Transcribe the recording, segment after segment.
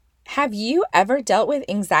Have you ever dealt with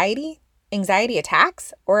anxiety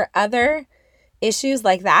attacks, or other issues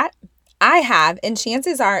like that? I have, and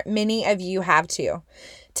chances are many of you have too.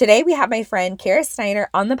 Today, we have my friend Karis Snyder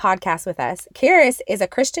on the podcast with us. Karis is a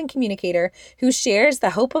Christian communicator who shares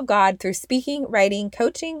the hope of God through speaking, writing,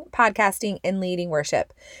 coaching, podcasting, and leading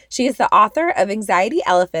worship. She is the author of Anxiety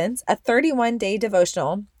Elephants, a 31-day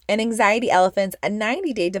devotional, and Anxiety Elephants, a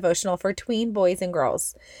 90-day devotional for tween boys and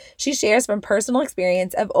girls. She shares from personal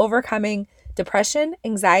experience of overcoming depression,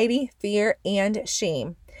 anxiety, fear, and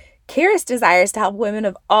shame. Karis desires to help women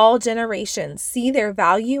of all generations see their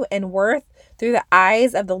value and worth through the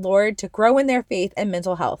eyes of the Lord to grow in their faith and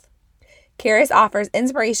mental health. Karis offers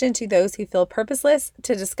inspiration to those who feel purposeless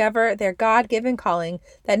to discover their God-given calling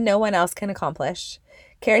that no one else can accomplish.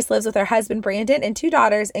 Karis lives with her husband, Brandon, and 2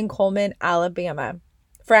 daughters in Coleman, Alabama.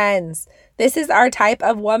 Friends, this is our type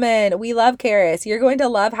of woman. We love Karis. You're going to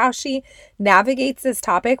love how she navigates this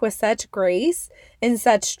topic with such grace and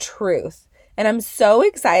such truth. And I'm so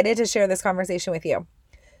excited to share this conversation with you.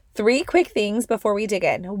 3 quick things before we dig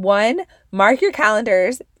in. 1, mark your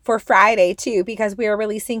calendars for Friday too, because we are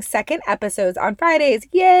releasing second episodes on Fridays.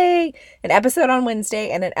 Yay! An episode on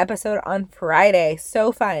Wednesday and an episode on Friday.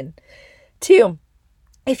 So fun. 2,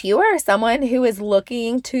 if you are someone who is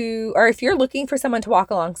if you're looking for someone to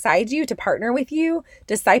walk alongside you, to partner with you,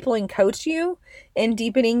 disciple and coach you in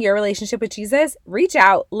deepening your relationship with Jesus, reach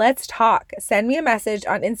out. Let's talk. Send me a message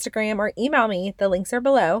on Instagram or email me. The links are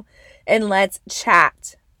below, and let's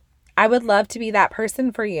chat. I would love to be that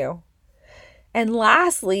person for you. And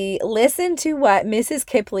lastly, listen to what Mrs.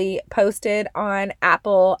 Kipley posted on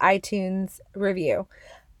Apple iTunes review.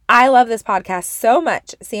 I love this podcast so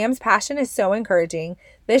much. Sam's passion is so encouraging.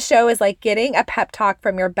 This show is like getting a pep talk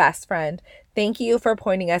from your best friend. Thank you for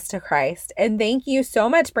pointing us to Christ. And thank you so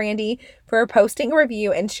much, Brandy, for posting a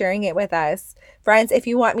review and sharing it with us. Friends, if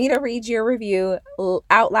you want me to read your review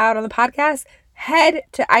out loud on the podcast, head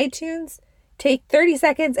to iTunes, take 30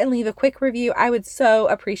 seconds and leave a quick review. I would so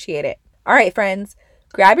appreciate it. All right, friends,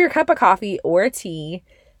 grab your cup of coffee or tea,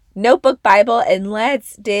 notebook, Bible, and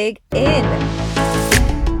let's dig in.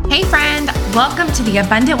 Hey friend, welcome to the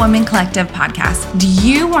Abundant Women Collective podcast. Do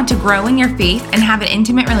you want to grow in your faith and have an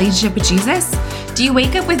intimate relationship with Jesus? Do you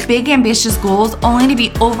wake up with big ambitious goals only to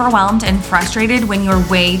be overwhelmed and frustrated when you're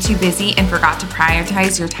way too busy and forgot to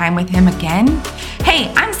prioritize your time with Him again?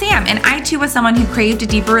 Hey, I'm Sam, and I too was someone who craved a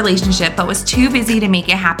deeper relationship but was too busy to make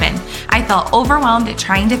it happen. I felt overwhelmed at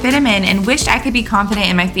trying to fit Him in and wished I could be confident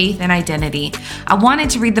in my faith and identity. I wanted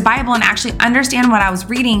to read the Bible and actually understand what I was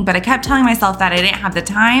reading, but I kept telling myself that I didn't have the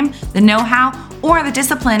time, the know-how, or the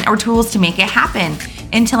discipline or tools to make it happen,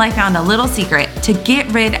 until I found a little secret to get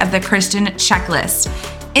rid of the Christian checklist.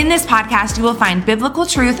 In this podcast, you will find biblical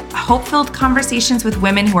truth, hope-filled conversations with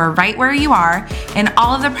women who are right where you are, and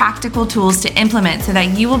all of the practical tools to implement so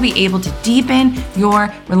that you will be able to deepen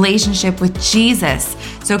your relationship with Jesus.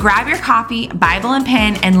 So grab your coffee, Bible, and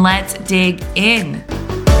pen, and let's dig in.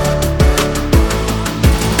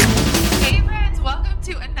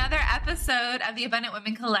 Episode of the Abundant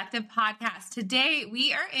Women Collective podcast. Today,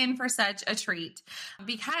 we are in for such a treat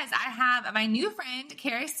because I have my new friend,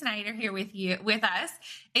 Karis Snyder, here with us,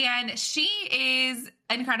 and she is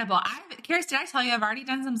incredible. Karis, did I tell you I've already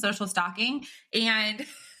done some social stalking, and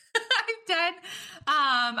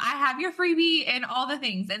I have your freebie and all the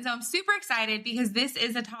things, and so I'm super excited because this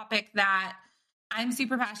is a topic that I'm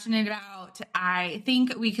super passionate about. I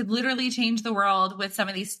think we could literally change the world with some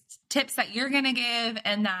of these tips that you're going to give,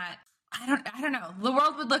 and that I don't know. The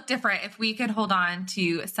world would look different if we could hold on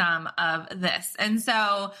to some of this. And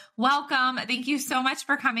so welcome. Thank you so much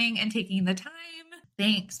for coming and taking the time.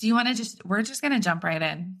 Thanks. Do you want to we're just going to jump right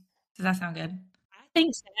in. Does that sound good? I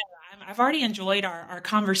think so. I've already enjoyed our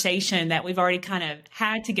conversation that we've already kind of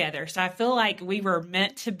had together. So I feel like we were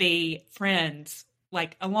meant to be friends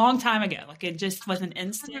like a long time ago. Like it just was an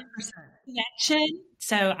instant 100% connection.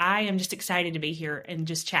 So I am just excited to be here and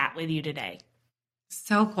just chat with you today.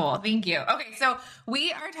 So cool. Thank you. Okay. So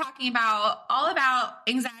we are talking all about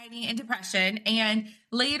anxiety and depression, and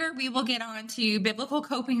later we will get on to biblical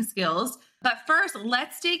coping skills. But first,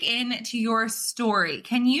 let's dig into your story.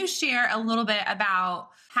 Can you share a little bit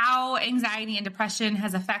about how anxiety and depression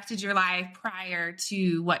has affected your life prior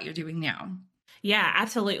to what you're doing now? Yeah,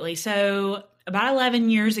 absolutely. So about 11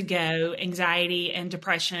 years ago, anxiety and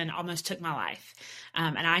depression almost took my life.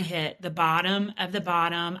 And I hit the bottom of the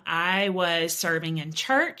bottom. I was serving in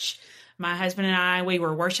church. My husband and I, we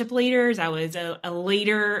were worship leaders. I was a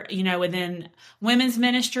leader, within women's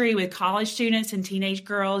ministry with college students and teenage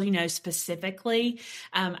girls, specifically.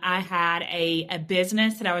 I had a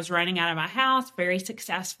business that I was running out of my house, very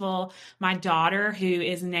successful. My daughter, who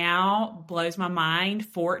is now, blows my mind,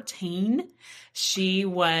 14, she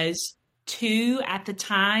was 2 at the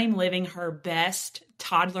time, living her best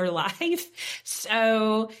toddler life.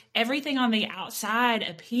 So everything on the outside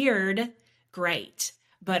appeared great.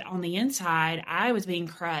 But on the inside, I was being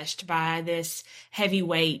crushed by this heavy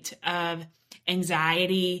weight of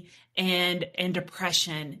anxiety and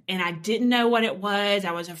depression. And I didn't know what it was.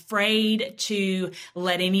 I was afraid to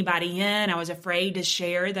let anybody in. I was afraid to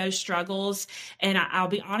share those struggles. And I'll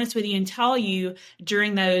be honest with you and tell you,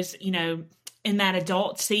 during those, in that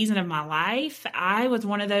adult season of my life, I was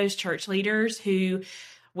one of those church leaders who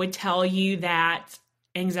would tell you that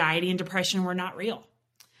anxiety and depression were not real.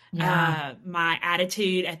 Yeah. My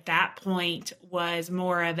attitude at that point was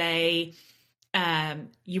more of a,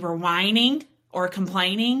 you were whining or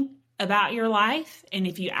complaining about your life. And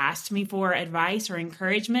if you asked me for advice or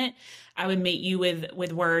encouragement, I would meet you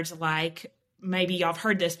with words like, maybe y'all have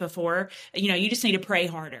heard this before, you just need to pray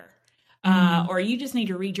harder. Or you just need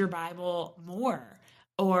to read your Bible more.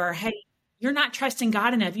 Or, hey, you're not trusting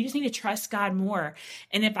God enough. You just need to trust God more.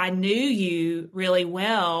 And if I knew you really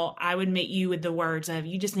well, I would meet you with the words of,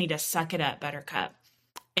 you just need to suck it up, buttercup,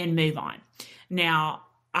 and move on. Now,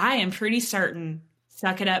 I am pretty certain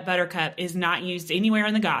suck it up, buttercup is not used anywhere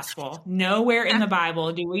in the gospel. Nowhere in the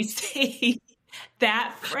Bible do we see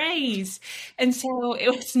that phrase. And so it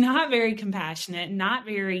was not very compassionate, not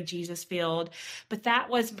very Jesus filled, but that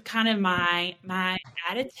was kind of my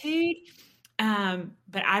attitude.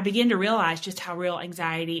 But I began to realize just how real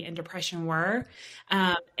anxiety and depression were.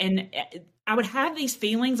 And I would have these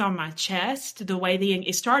feelings on my chest, the way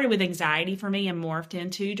it started with anxiety for me and morphed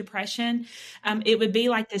into depression. It would be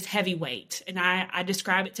like this heavy weight. And I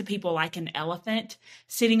describe it to people like an elephant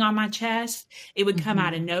sitting on my chest. It would come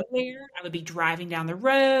out of nowhere. I would be driving down the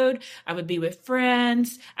road. I would be with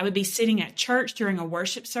friends. I would be sitting at church during a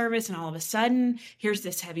worship service. And all of a sudden, here's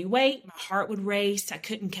this heavy weight. My heart would race. I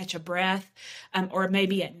couldn't catch a breath. Or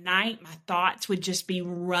maybe at night, my thoughts would just be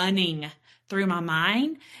running through my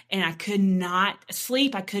mind and I could not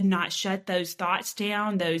sleep. I could not shut those thoughts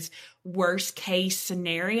down, those worst case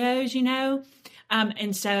scenarios,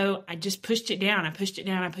 And so I just pushed it down. I pushed it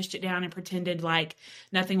down and pretended like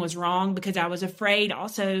nothing was wrong because I was afraid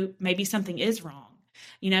also maybe something is wrong.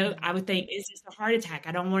 I would think, is this a heart attack?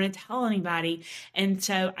 I don't want to tell anybody. And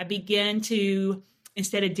so I began to,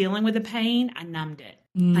 instead of dealing with the pain, I numbed it.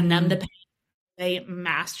 I numbed the pain. A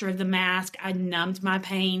master of the mask. I numbed my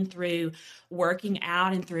pain through working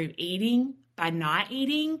out and through eating, by not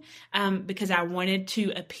eating, because I wanted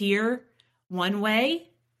to appear one way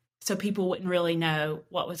so people wouldn't really know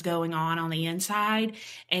what was going on the inside.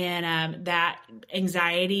 And that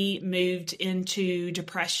anxiety moved into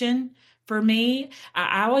depression for me.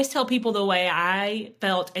 I always tell people the way I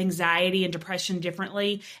felt anxiety and depression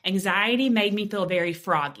differently. Anxiety made me feel very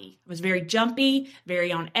froggy. I was very jumpy,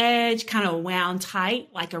 very on edge, kind of wound tight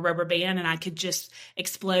like a rubber band, and I could just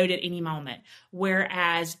explode at any moment.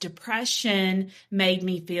 Whereas depression made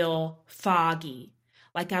me feel foggy.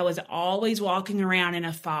 Like I was always walking around in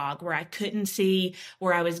a fog where I couldn't see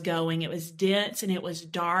where I was going. It was dense and it was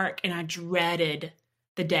dark, and I dreaded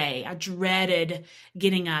the day. I dreaded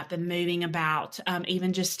getting up and moving about.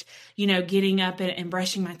 Even just, getting up and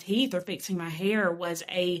brushing my teeth or fixing my hair was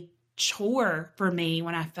a chore for me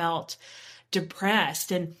when I felt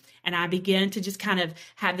depressed. And I began to just kind of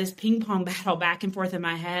have this ping pong battle back and forth in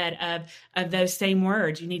my head of those same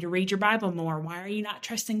words. You need to read your Bible more. Why are you not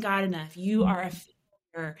trusting God enough? You are a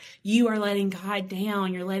failure. You are letting God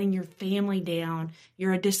down. You're letting your family down.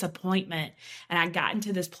 You're a disappointment. And I got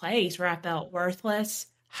into this place where I felt worthless,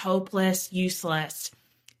 hopeless, useless,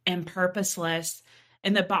 and purposeless.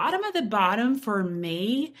 And the bottom of the bottom for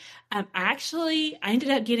me, I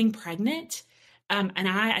ended up getting pregnant. And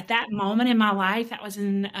at that moment in my life, that was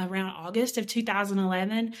in around August of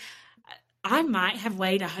 2011, I might have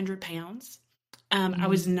weighed 100 pounds. I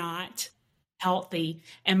was not healthy.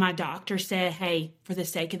 And my doctor said, hey, for the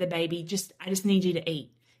sake of the baby, I just need you to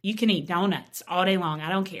eat. You can eat donuts all day long. I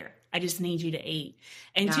don't care. I just need you to eat.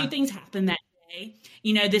 And two things happened that day.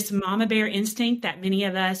 This mama bear instinct that many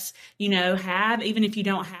of us, have, even if you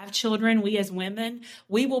don't have children, we as women,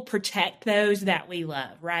 we will protect those that we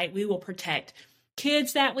love, right? We will protect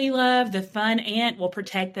kids that we love. The fun aunt will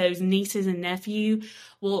protect those nieces and nephew.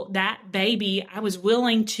 Well, that baby, I was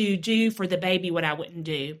willing to do for the baby what I wouldn't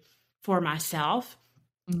do for myself.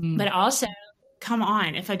 But also come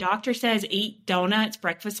on. If a doctor says eat donuts,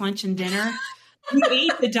 breakfast, lunch, and dinner, you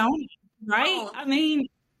eat the donut, right? Oh. I mean,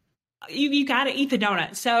 you got to eat the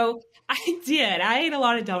donut. So I did. I ate a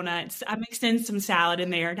lot of donuts. I mixed in some salad in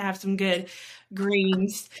there to have some good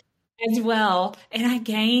greens as well. And I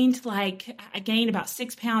gained about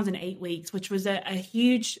 6 pounds in 8 weeks, which was a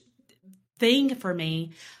huge thing for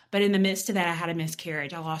me. But in the midst of that, I had a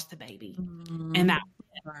miscarriage. I lost the baby. And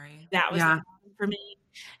Sorry. that was the Yeah. problem for me.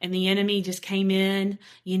 And the enemy just came in,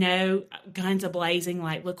 guns a blazing,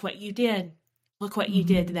 like, look what you did. Look what you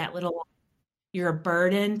did to that little. You're a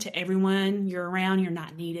burden to everyone you're around. You're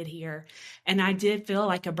not needed here. And I did feel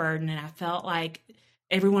like a burden, and I felt like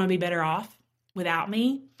everyone would be better off without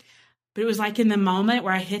me. But it was like in the moment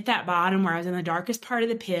where I hit that bottom, where I was in the darkest part of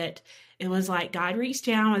the pit, it was like God reached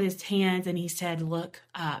down with his hands and he said, look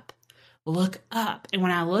up, look up. And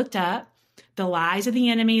when I looked up, the lies of the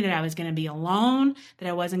enemy that I was going to be alone, that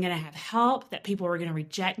I wasn't going to have help, that people were going to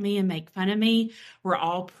reject me and make fun of me were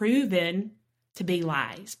all proven to be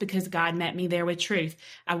lies because God met me there with truth.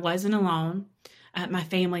 I wasn't alone. My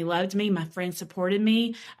family loved me. My friends supported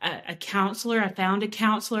me. A counselor, I found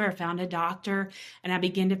a doctor, and I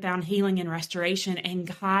began to find healing and restoration.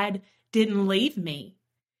 And God didn't leave me.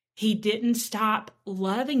 He didn't stop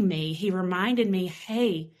loving me. He reminded me,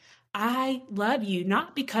 hey, I love you,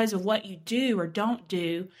 not because of what you do or don't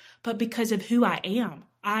do, but because of who I am.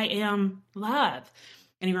 I am love.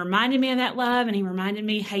 And he reminded me of that love, and he reminded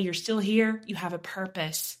me, hey, you're still here. You have a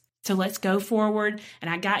purpose. So let's go forward. And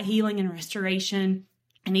I got healing and restoration.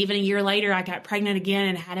 And even a year later, I got pregnant again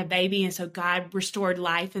and had a baby. And so God restored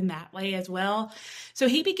life in that way as well. So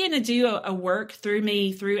he began to do a work through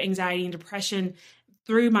me, through anxiety and depression,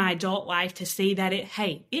 through my adult life to see that it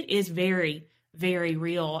is very, very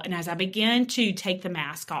real. And as I began to take the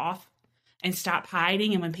mask off and stop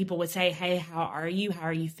hiding, and when people would say, hey, how are you? How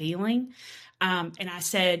are you feeling? And I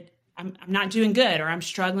said, I'm not doing good, or I'm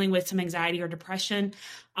struggling with some anxiety or depression.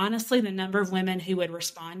 Honestly, the number of women who would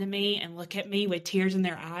respond to me and look at me with tears in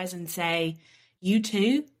their eyes and say, you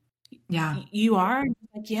too? Yeah. You are?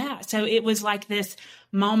 Like, yeah. So it was like this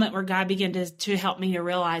moment where God began to help me to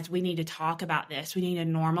realize we need to talk about this. We need to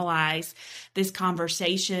normalize this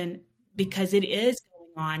conversation because it is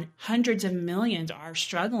going on. Hundreds of millions are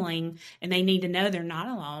struggling, and they need to know they're not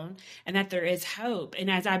alone and that there is hope.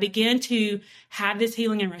 And as I began to have this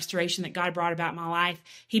healing and restoration that God brought about in my life,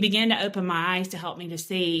 he began to open my eyes to help me to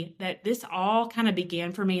see that this all kind of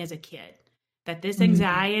began for me as a kid, that this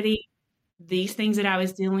anxiety, these things that I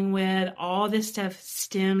was dealing with, all this stuff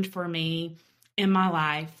stemmed for me in my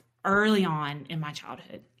life early on in my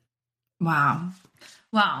childhood. Wow.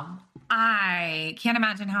 Well, I can't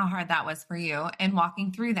imagine how hard that was for you and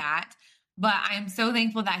walking through that. But I'm so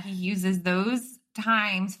thankful that he uses those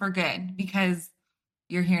times for good because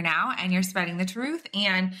you're here now and you're spreading the truth.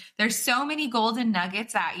 And there's so many golden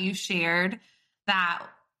nuggets that you shared that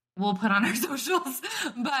we'll put on our socials,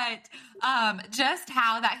 but just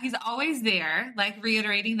how that he's always there, like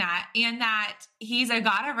reiterating that, and that he's a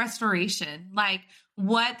God of restoration, like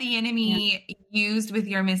what the enemy used with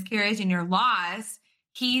your miscarriage and your loss,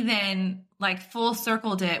 he then like full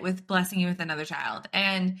circled it with blessing you with another child.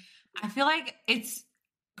 And I feel like it's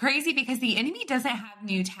crazy because the enemy doesn't have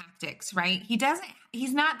new tactics, right?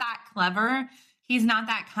 He's not that clever. He's not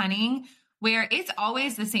that cunning where it's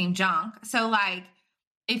always the same junk. So like,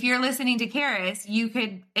 if you're listening to Karis, you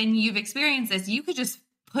could, and you've experienced this, you could just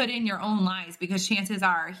put in your own lies because chances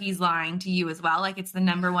are he's lying to you as well. Like it's the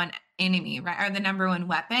number one enemy, right? Or the number one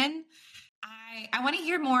weapon. I want to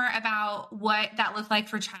hear more about what that looked like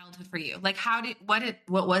for childhood for you. Like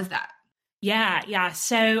what was that? Yeah.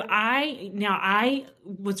 So I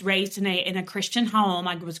was raised in a Christian home.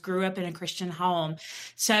 Grew up in a Christian home.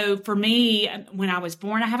 So for me, when I was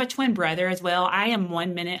born, I have a twin brother as well. I am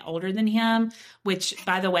 1 minute older than him, which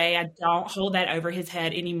by the way, I don't hold that over his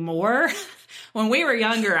head anymore. When we were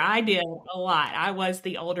younger, I did a lot. I was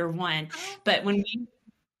the older one, but when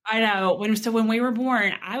we were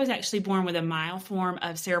born, I was actually born with a mild form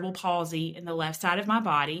of cerebral palsy in the left side of my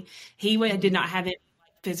body. He did not have any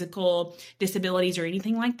physical disabilities or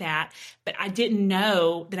anything like that, but I didn't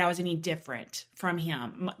know that I was any different from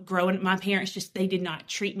him. My parents they did not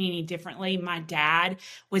treat me any differently. My dad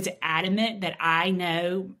was adamant that I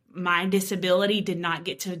know my disability did not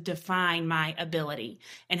get to define my ability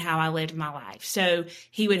and how I lived my life. So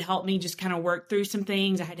he would help me just kind of work through some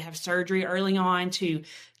things. I had to have surgery early on to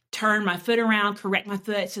turn my foot around, correct my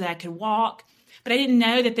foot so that I could walk. But I didn't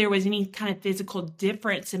know that there was any kind of physical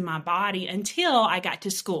difference in my body until I got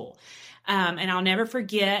to school. And I'll never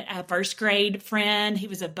forget a first grade friend. He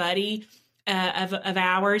was a buddy of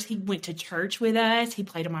ours. He went to church with us. He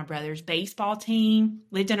played on my brother's baseball team,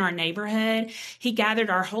 lived in our neighborhood. He gathered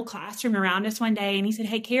our whole classroom around us one day and he said,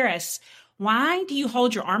 "Hey, Karis, why do you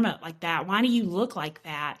hold your arm up like that? Why do you look like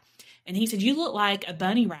that?" And he said, "You look like a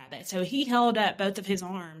bunny rabbit." So he held up both of his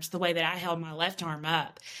arms the way that I held my left arm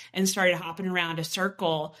up and started hopping around a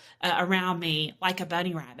circle around me like a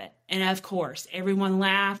bunny rabbit. And of course, everyone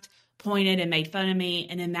laughed, pointed, and made fun of me.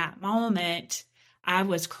 And in that moment, I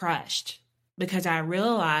was crushed because I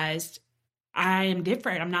realized I am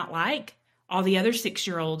different. I'm not like all the other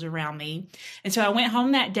 6-year-olds around me. And so I went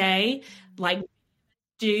home that day, like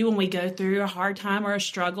do when we go through a hard time or a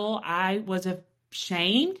struggle. I was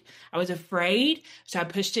ashamed. I was afraid. So I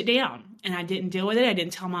pushed it down and I didn't deal with it. I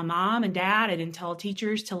didn't tell my mom and dad. I didn't tell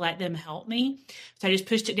teachers to let them help me. So I just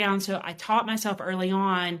pushed it down. So I taught myself early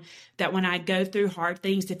on that when I go through hard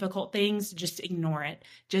things, difficult things, just ignore it.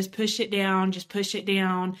 Just push it down,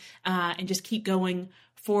 and just keep going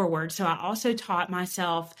forward. So I also taught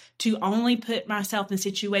myself to only put myself in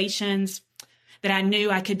situations that I knew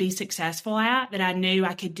I could be successful at, that I knew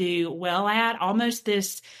I could do well at, almost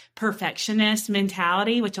this perfectionist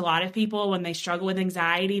mentality, which a lot of people, when they struggle with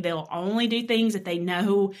anxiety, they'll only do things that they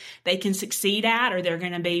know they can succeed at or they're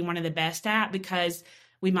going to be one of the best at because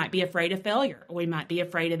we might be afraid of failure or we might be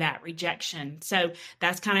afraid of that rejection. So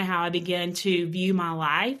that's kind of how I began to view my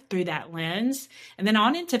life through that lens. And then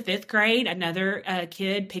on into 5th grade, another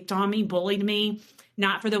kid picked on me, bullied me,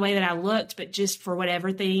 not for the way that I looked, but just for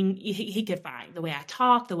whatever thing he could find, the way I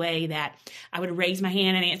talked, the way that I would raise my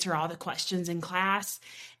hand and answer all the questions in class.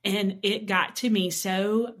 And it got to me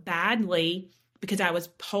so badly because I was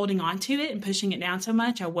holding on to it and pushing it down so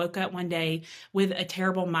much. I woke up one day with a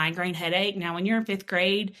terrible migraine headache. Now, when you're in 5th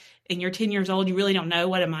grade and you're 10 years old, you really don't know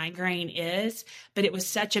what a migraine is, but it was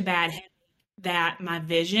such a bad headache that my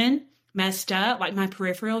vision messed up, like my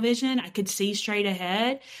peripheral vision. I could see straight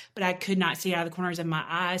ahead, but I could not see out of the corners of my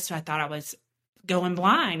eyes. So I thought I was going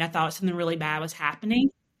blind. I thought something really bad was happening.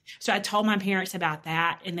 So I told my parents about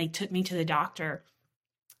that and they took me to the doctor.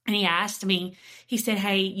 And he asked me, he said,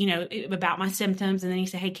 "Hey, about my symptoms." And then he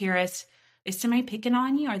said, "Hey, Karis, is somebody picking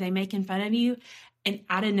on you? Are they making fun of you?" And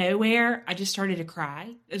out of nowhere, I just started to cry.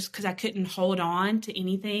 It was because I couldn't hold on to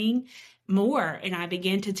anything more. And I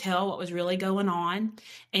began to tell what was really going on.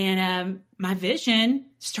 And my vision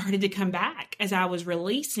started to come back as I was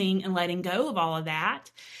releasing and letting go of all of that.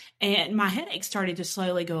 And my headache started to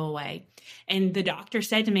slowly go away. And the doctor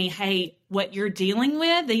said to me, "Hey, what you're dealing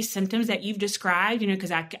with, these symptoms that you've described,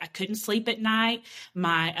 because I couldn't sleep at night.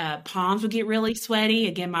 My palms would get really sweaty.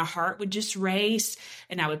 Again, my heart would just race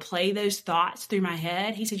and I would play those thoughts through my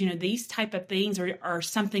head." He said, "These type of things are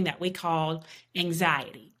something that we call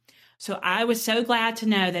anxiety." So I was so glad to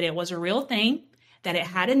know that it was a real thing, that it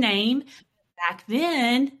had a name. Back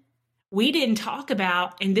then, we didn't talk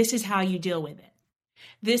about, and this is how you deal with it.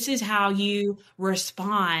 This is how you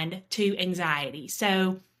respond to anxiety.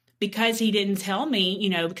 So because he didn't tell me,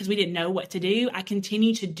 because we didn't know what to do, I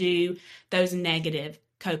continued to do those negative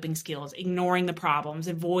coping skills, ignoring the problems,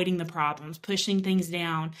 avoiding the problems, pushing things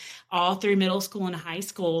down all through middle school and high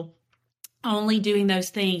school, only doing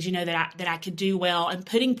those things, that I could do well and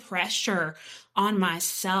putting pressure on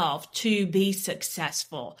myself to be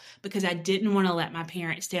successful because I didn't want to let my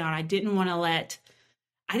parents down. I didn't want to let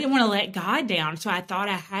God down. So I thought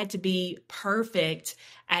I had to be perfect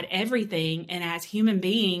at everything. And as human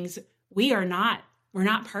beings, we're not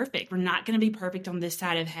perfect. We're not going to be perfect on this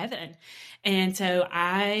side of heaven. And so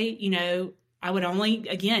I would only,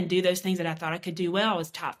 again, do those things that I thought I could do well. I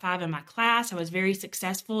was top 5 in my class. I was very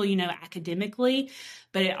successful, academically,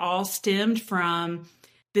 but it all stemmed from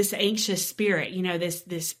this anxious spirit,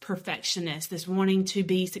 this perfectionist, this wanting to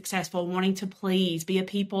be successful, wanting to please, be a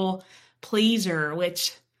people pleaser,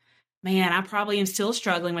 which, man, I probably am still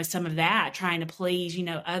struggling with some of that, trying to please,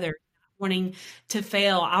 others, wanting to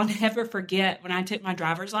fail. I'll never forget when I took my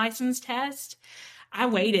driver's license test, I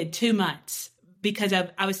waited 2 months because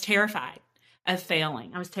I was terrified of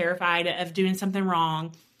failing. I was terrified of doing something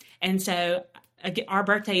wrong. And so our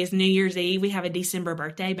birthday is New Year's Eve. We have a December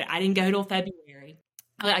birthday, but I didn't go till February.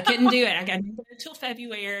 I couldn't do it. I didn't go till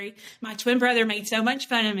February. My twin brother made so much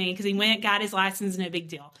fun of me because he went, got his license, no big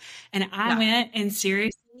deal. And I went, and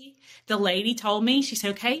seriously, the lady told me, she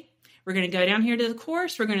said, "Okay, we're going to go down here to the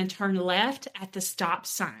course. We're going to turn left at the stop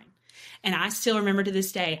sign." And I still remember to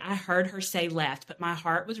this day, I heard her say left, but my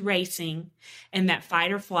heart was racing and that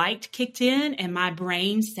fight or flight kicked in and my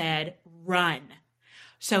brain said, "Run."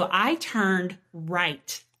 So I turned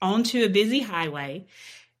right onto a busy highway,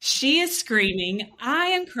 She is screaming. I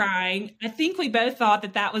am crying. I think we both thought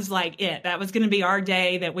that that was like it. That was going to be our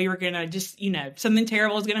day, that we were going to just, something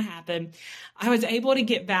terrible was going to happen. I was able to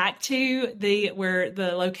get back to where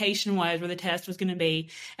the location was, where the test was going to be,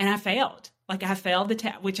 and I failed. Like I failed the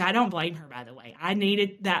test, which I don't blame her, by the way.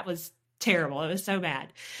 That was terrible. It was so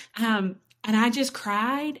bad. And I just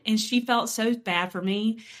cried, and she felt so bad for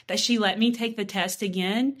me that she let me take the test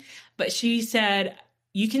again. But she said,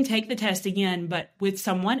 you can take the test again, but with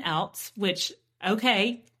someone else, which,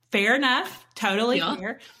 okay, fair enough, totally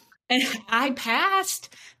fair. And I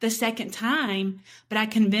passed the second time, but I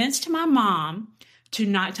convinced my mom to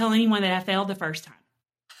not tell anyone that I failed the first time.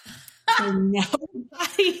 So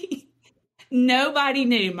nobody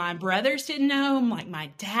knew. My brothers didn't know. Like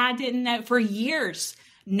my dad didn't know. For years,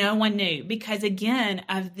 no one knew, because again,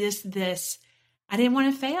 of this, I didn't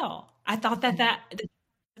want to fail. I thought that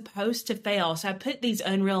supposed to fail. So I put these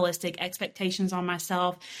unrealistic expectations on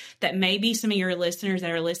myself that maybe some of your listeners that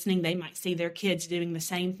are listening, they might see their kids doing the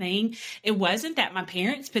same thing. It wasn't that my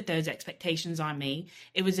parents put those expectations on me.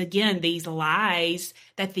 It was, again, these lies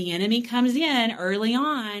that the enemy comes in early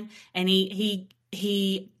on, and he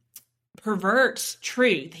perverts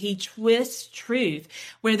truth. He twists truth,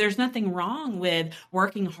 where there's nothing wrong with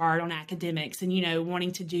working hard on academics and,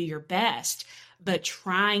 wanting to do your best, but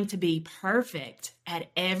trying to be perfect at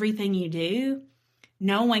everything you do.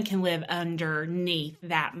 No one can live underneath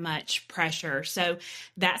that much pressure. So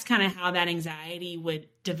that's kind of how that anxiety would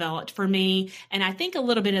develop for me. And I think a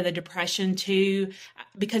little bit of the depression too,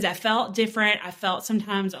 because I felt different. I felt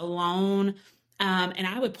sometimes alone. And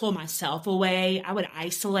I would pull myself away. I would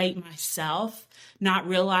isolate myself, not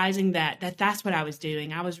realizing that that's what I was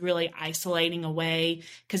doing. I was really isolating away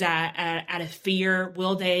because out of fear,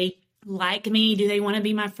 will they like me? Do they want to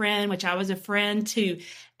be my friend? Which I was a friend to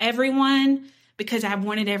everyone because I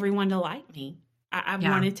wanted everyone to like me. I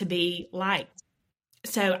wanted to be liked.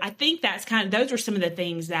 So I think that's those were some of the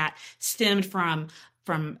things that stemmed from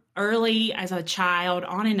early as a child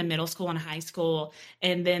on into middle school and high school.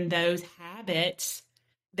 And then those habits,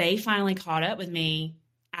 they finally caught up with me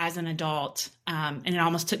as an adult. And it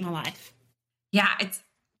almost took my life. Yeah. It's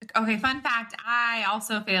okay. Fun fact. I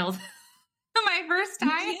also failed my first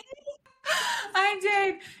time. I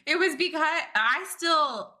did. It was because I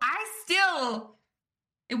still,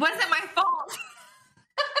 it wasn't my fault.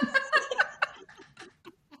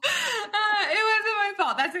 It wasn't my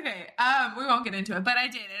fault. That's okay. We won't get into it, but I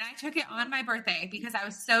did. And I took it on my birthday because I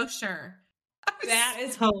was so sure. That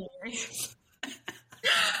is hilarious.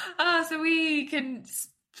 So we can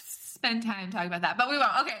spend time talking about that, but we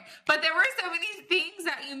won't. Okay. But there were so many things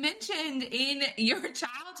that you mentioned in your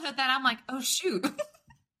childhood that I'm like, oh shoot.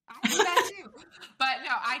 I do that too. But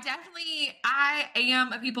no, I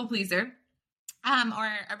am a people pleaser. Or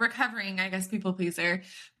a recovering, I guess, people pleaser.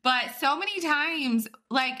 But so many times,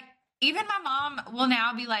 like, even my mom will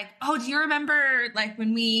now be like, oh, do you remember, like,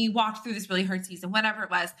 when we walked through this really hard season, whatever it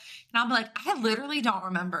was? And I'll be like, I literally don't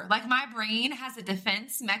remember. Like, my brain has a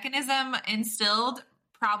defense mechanism instilled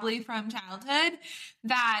probably from childhood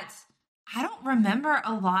that I don't remember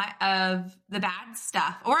a lot of the bad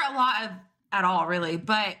stuff, or a lot of at all, really.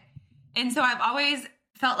 And so I've always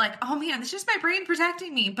felt like, oh man, it's just my brain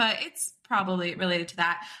protecting me, but it's probably related to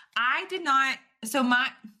that. I did not. So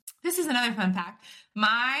this is another fun fact.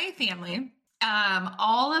 My family,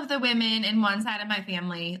 all of the women in one side of my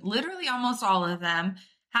family, literally almost all of them,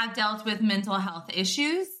 have dealt with mental health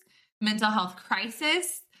issues, mental health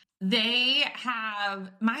crisis. They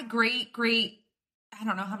have, my great, I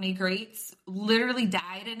don't know how many greats literally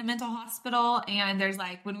died in a mental hospital. And there's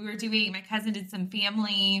like, when we were doing, my cousin did some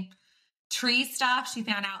family tree stuff, she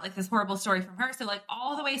found out like this horrible story from her. So like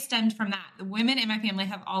all the way stemmed from that. The women in my family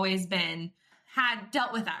have always had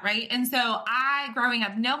dealt with that, right? And so I, growing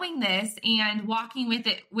up knowing this and walking with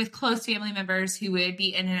it with close family members who would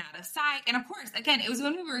be in and out of psych. And of course, again, it was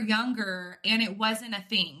when we were younger and it wasn't a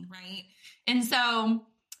thing, right? And so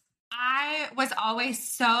I was always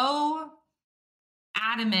so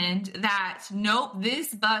adamant that nope,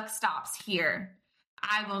 this buck stops here.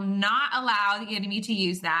 I will not allow the enemy to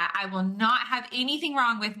use that. I will not have anything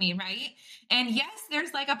wrong with me, right? And yes,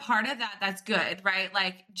 there's like a part of that that's good, right?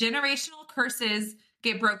 Like generational curses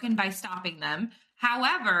get broken by stopping them.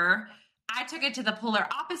 However, I took it to the polar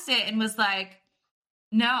opposite and was like,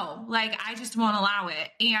 no, like I just won't allow it.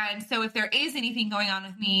 And so if there is anything going on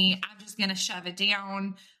with me, I'm just going to shove it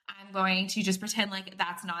down. I'm going to just pretend like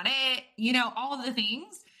that's not it, all of the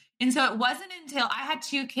things. And so it wasn't until I had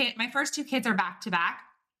two kids, my first two kids are back to back.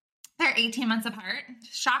 They're 18 months apart.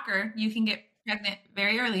 Shocker, you can get pregnant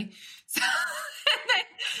very early. So,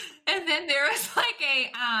 and then there was like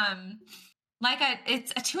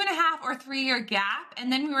it's a 2.5 or 3 year gap.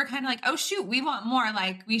 And then we were kind of like, oh shoot, we want more.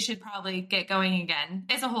 Like we should probably get going again.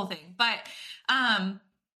 It's a whole thing. But, and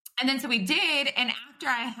then so we did. And after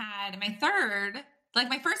I had my third, like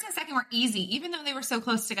my first and second were easy, even though they were so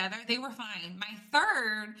close together, they were fine. My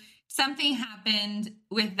third, something happened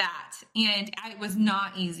with that and it was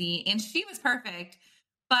not easy. And she was perfect,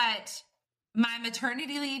 but my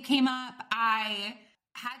maternity leave came up. I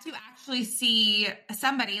had to actually see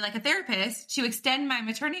somebody, like a therapist, to extend my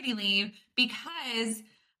maternity leave because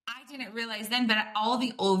I didn't realize then, but all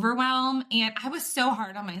the overwhelm, and I was so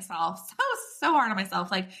hard on myself, so hard on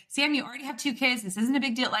myself. Like, Sam, you already have 2 kids. This isn't a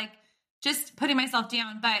big deal. Like, just putting myself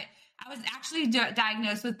down. But I was actually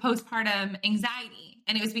diagnosed with postpartum anxiety,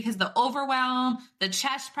 and it was because of the overwhelm, the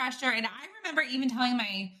chest pressure. And I remember even telling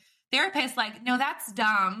my therapist, like, no, that's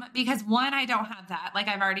dumb because 1, I don't have that. Like,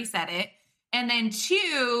 I've already said it. And then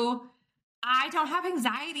 2, I don't have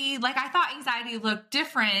anxiety. Like, I thought anxiety looked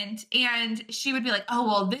different. And she would be like, oh,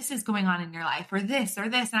 well, this is going on in your life or this or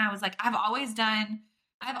this. And I was like, I've always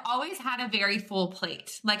had a very full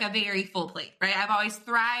plate, like a very full plate, right? I've always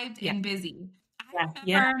thrived and busy. I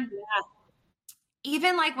remember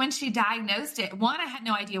even like when she diagnosed it, 1, I had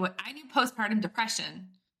no idea I knew postpartum depression,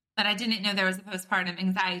 but I didn't know there was a postpartum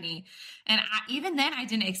anxiety. And even then I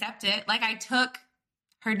didn't accept it. Like, I took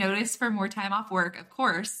her notice for more time off work, of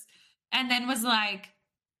course, and then was like,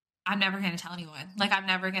 I'm never going to tell anyone. Like, I'm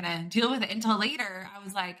never going to deal with it until later. I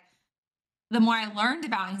was like, the more I learned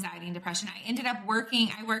about anxiety and depression, I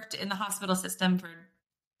worked in the hospital system for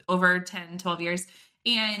over 10, 12 years.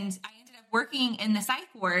 And I ended up working in the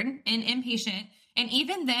psych ward in inpatient. And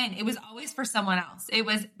even then it was always for someone else. It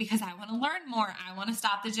was because I want to learn more. I want to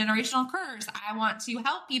stop the generational curse. I want to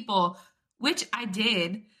help people, which I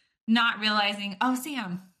did, not realizing, oh,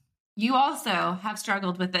 Sam, you also have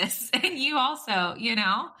struggled with this. And you also,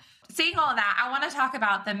 saying all that, I want to talk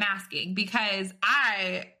about the masking because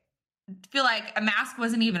I feel like a mask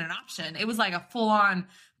wasn't even an option. It was like a full on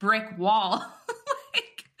brick wall.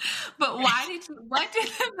 But what did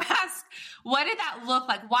that look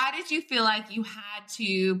like? Why did you feel like you had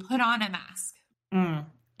to put on a mask?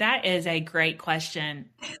 That is a great question.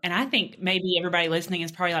 And I think maybe everybody listening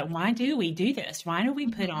is probably like, why do we do this? Why do we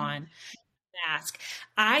put on a mask?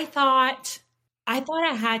 I thought I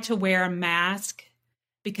had to wear a mask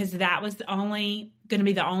because that was going to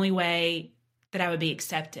be the only way that I would be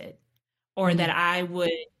accepted or that I would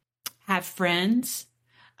have friends.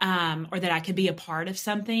 Or that I could be a part of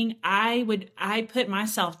something, I put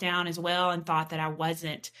myself down as well and thought that I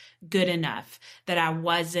wasn't good enough, that I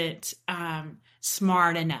wasn't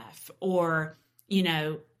smart enough, or,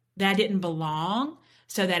 that I didn't belong.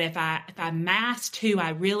 So that if I masked who I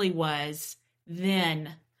really was,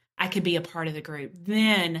 then I could be a part of the group.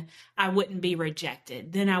 Then I wouldn't be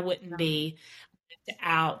rejected. Then I wouldn't be left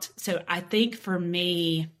out. So I think for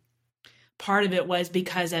me, part of it was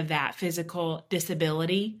because of that physical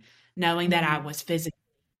disability, knowing that I was physically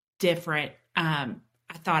different. I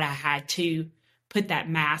thought I had to put that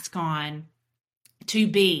mask on to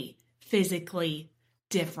be physically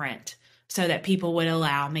different so that people would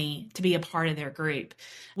allow me to be a part of their group,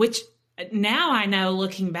 which now I know,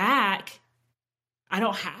 looking back, I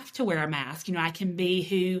don't have to wear a mask. I can be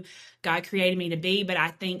who God created me to be, but I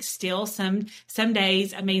think still some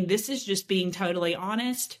days, this is just being totally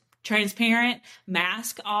honest, transparent,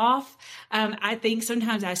 mask off. I think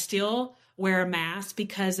sometimes I still wear a mask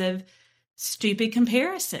because of stupid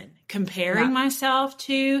comparing myself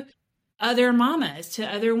to other mamas, to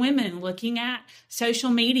other women, looking at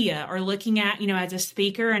social media or looking at, as a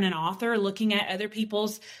speaker and an author, looking at other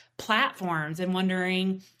people's platforms and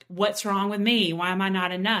wondering what's wrong with me? Why am I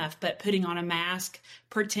not enough? But putting on a mask,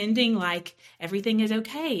 pretending like everything is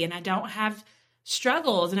okay and I don't have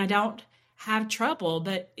struggles and I don't have trouble.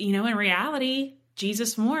 But, in reality,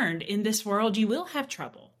 Jesus warned, in this world, you will have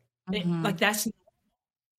trouble.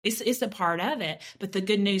 It's a part of it. But the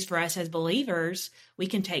good news for us as believers, we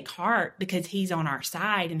can take heart because he's on our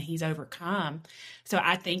side and he's overcome. So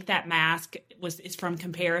I think that mask is from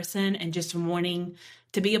comparison and just wanting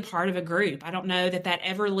to be a part of a group. I don't know that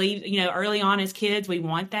ever leaves, early on as kids, we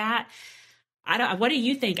want that. What do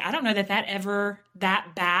you think? I don't know that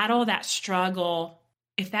battle, that struggle,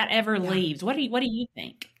 if that ever leaves. What do you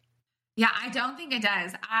think? Yeah, I don't think it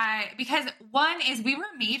does. Because one is we were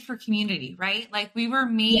made for community, right? Like we were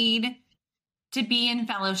made to be in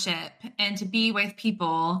fellowship and to be with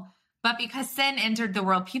people. But because sin entered the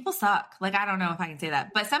world, people suck. Like, I don't know if I can say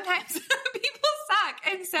that, but sometimes people suck.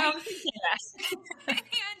 And so, and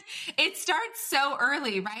it starts so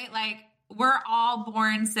early, right? Like we're all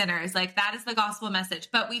born sinners. Like that is the gospel message.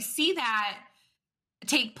 But we see that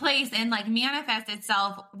take place and like manifest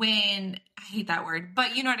itself when, I hate that word,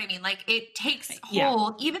 but you know what I mean? Like it takes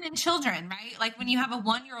hold even in children, right? Like when you have a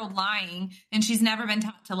 1-year-old lying and she's never been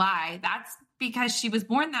taught to lie, that's because she was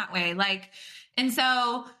born that way. Like, and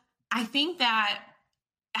so I think that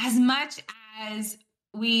as much as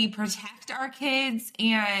we protect our kids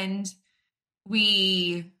and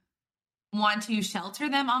we want to shelter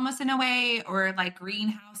them almost in a way, or like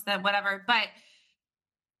greenhouse them, whatever, but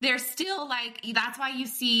they're still like, that's why you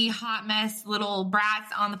see hot mess little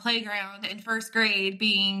brats on the playground in first grade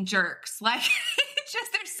being jerks. Like, it's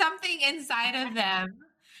just, there's something inside of them.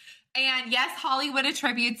 And yes, Hollywood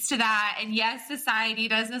attributes to that. And yes, society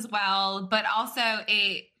does as well. But also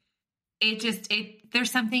there's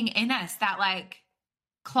something in us that like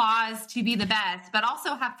claws to be the best, but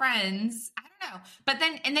also have friends. I don't know. But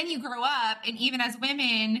then you grow up, and even as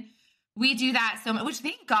women, we do that so much, which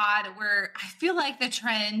thank God I feel like the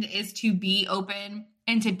trend is to be open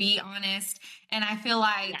and to be honest. And I feel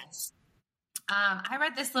like, I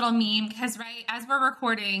read this little meme because right as we're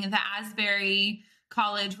recording, the Asbury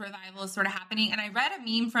College revival is sort of happening. And I read a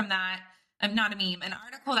meme from that, not a meme, an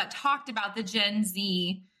article that talked about the Gen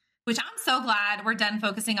Z, which I'm so glad we're done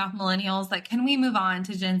focusing off millennials. Like, can we move on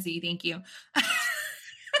to Gen Z? Thank you.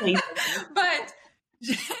 But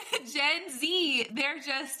Gen Z,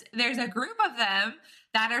 there's a group of them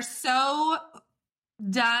that are so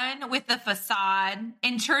done with the facade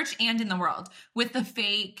in church and in the world, with the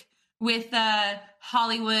fake, with the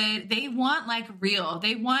Hollywood. They want like real.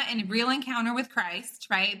 They want a real encounter with Christ,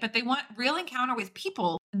 right? But they want real encounter with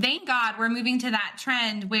people. Thank God we're moving to that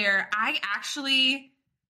trend where I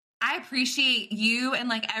appreciate you and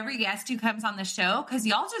like every guest who comes on the show, because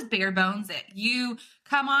y'all just bare bones it. You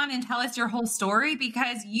come on and tell us your whole story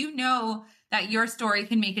because you know that your story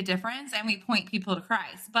can make a difference, and we point people to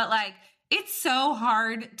Christ. But like, it's so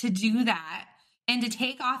hard to do that and to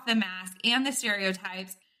take off the mask and the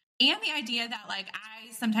stereotypes and the idea that like,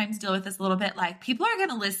 I sometimes deal with this a little bit, like people are going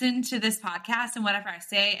to listen to this podcast and whatever I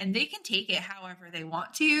say, and they can take it however they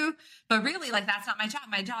want to, but really like, that's not my job.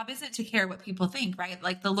 My job isn't to care what people think, right?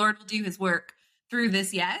 Like the Lord will do his work through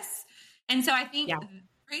this. Yes. And so I think,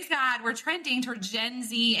 praise God, we're trending toward Gen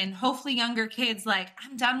Z and hopefully younger kids. Like,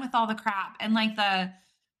 I'm done with all the crap and like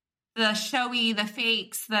the showy, the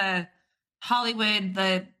fakes, the Hollywood,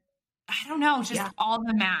 I don't know, just all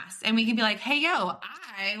the masks. And we can be like, hey, yo,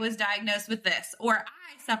 I was diagnosed with this, or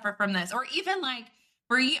I suffer from this, or even like,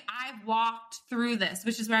 Bree, I've walked through this,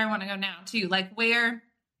 which is where I want to go now too. Like where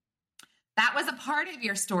that was a part of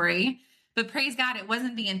your story, but praise God, it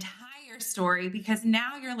wasn't the entire story, because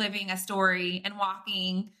now you're living a story and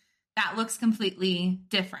walking that looks completely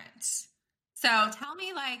different. So tell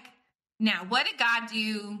me like, now, what did God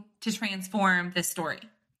do to transform this story?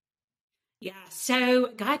 Yeah, so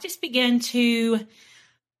God just began to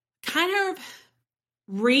kind of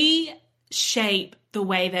reshape the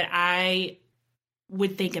way that I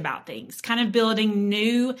would think about things, kind of building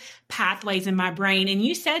new pathways in my brain. And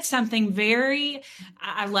you said something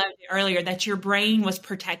I loved it earlier, that your brain was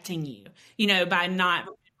protecting you, by not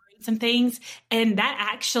remembering some things. And that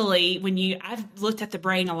actually, I've looked at the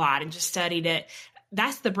brain a lot and just studied it,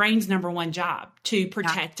 that's the brain's number one job, to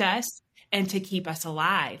protect us and to keep us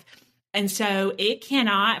alive. And so it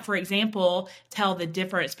cannot, for example, tell the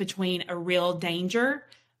difference between a real danger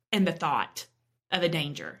and the thought of a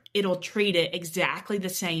danger. It'll treat it exactly the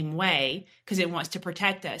same way because it wants to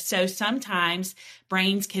protect us. So sometimes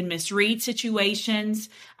brains can misread situations,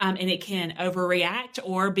 and it can overreact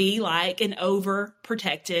or be like an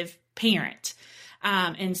overprotective parent.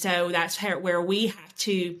 And so that's where we have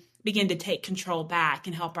to begin to take control back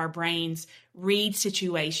and help our brains read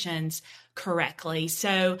situations correctly.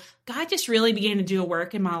 So God just really began to do a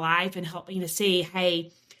work in my life and help me to see,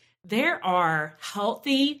 hey, there are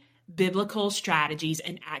healthy biblical strategies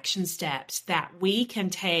and action steps that we can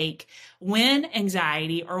take when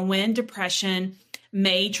anxiety or when depression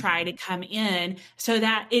may try to come in, so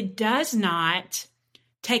that it does not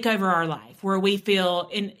take over our life, where we feel,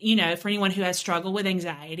 for anyone who has struggled with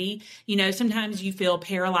anxiety, sometimes you feel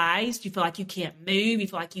paralyzed. You feel like you can't move. You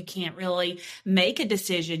feel like you can't really make a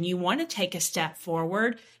decision. You want to take a step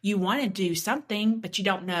forward. You want to do something, but you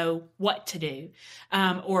don't know what to do.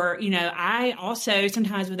 I also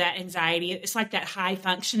sometimes with that anxiety, it's like that high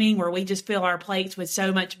functioning where we just fill our plates with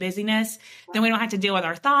so much busyness. Then we don't have to deal with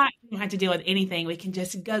our thoughts. We don't have to deal with anything. We can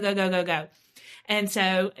just go, go, go, go, go. And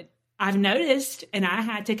so I've noticed, and I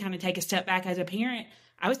had to kind of take a step back as a parent,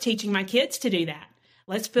 I was teaching my kids to do that.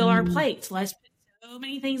 Let's fill our plates. Let's put so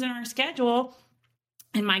many things on our schedule.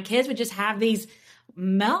 And my kids would just have these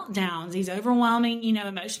meltdowns, these overwhelming,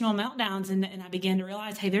 emotional meltdowns. And I began to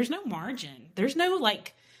realize, hey, there's no margin. There's no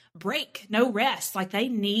like break, no rest. Like they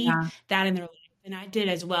need that in their life. And I did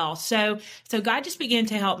as well. So God just began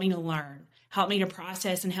to help me to learn, help me to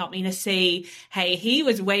process, and help me to see, hey, he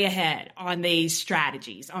was way ahead on these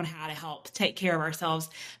strategies on how to help take care of ourselves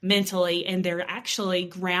mentally. And they're actually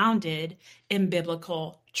grounded in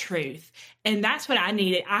biblical truth. And that's what I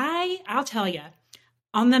needed. I'll tell you,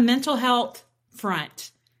 on the mental health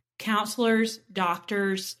front, counselors,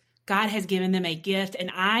 doctors, God has given them a gift, and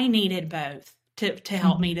I needed both to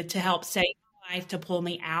help me, to help save my life, to pull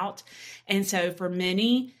me out. And so for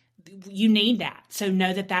many, you need that. So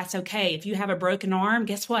know that that's okay. If you have a broken arm,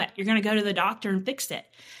 guess what? You're going to go to the doctor and fix it.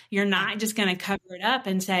 You're not just going to cover it up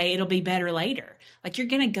and say it'll be better later. Like you're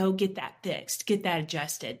going to go get that fixed, get that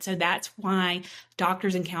adjusted. So that's why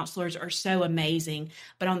doctors and counselors are so amazing.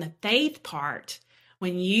 But on the faith part,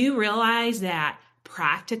 when you realize that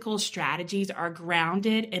practical strategies are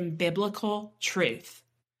grounded in biblical truth,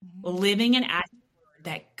 living and acting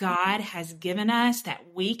that God has given us, that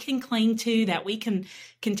we can cling to, that we can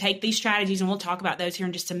take these strategies, and we'll talk about those here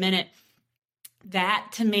in just a minute. That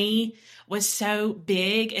to me was so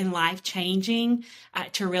big and life-changing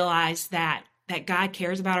to realize that God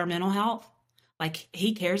cares about our mental health. Like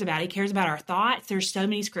he cares about our thoughts. There's so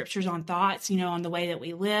many scriptures on thoughts, on the way that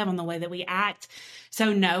we live, on the way that we act.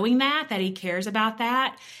 So knowing that he cares about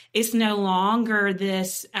that, it's no longer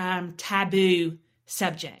this taboo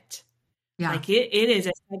subject. Yeah. Like it is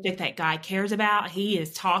a subject that God cares about. He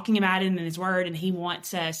is talking about it in his word, and he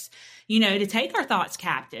wants us, to take our thoughts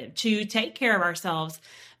captive, to take care of ourselves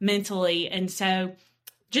mentally. And so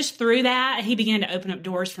just through that, he began to open up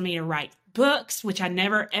doors for me to write books, which I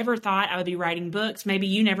never, ever thought I would be writing books. Maybe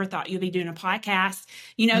you never thought you'd be doing a podcast.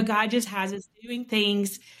 God just has us doing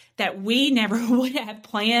things that we never would have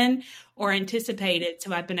planned or anticipated.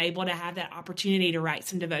 So I've been able to have that opportunity to write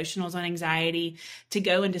some devotionals on anxiety, to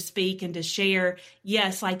go and to speak and to share.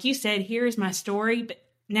 Yes, like you said, here's my story, but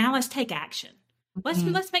now let's take action. Let's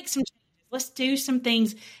make some changes. Let's do some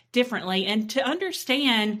things differently. And to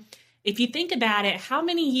understand, if you think about it, how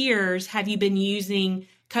many years have you been using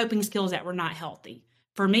coping skills that were not healthy?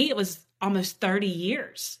 For me, it was almost 30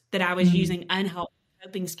 years that I was using unhealthy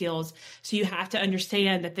coping skills. So you have to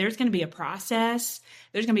understand that there's going to be a process.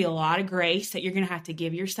 There's going to be a lot of grace that you're going to have to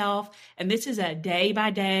give yourself. And this is a day by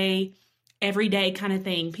day, everyday kind of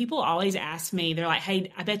thing. People always ask me, they're like,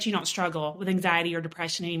 hey, I bet you don't struggle with anxiety or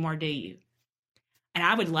depression anymore, do you? And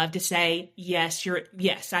I would love to say, yes,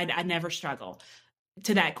 I never struggle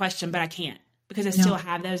to that question, but I can't, because I still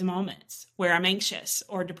have those moments where I'm anxious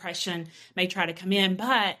or depression may try to come in,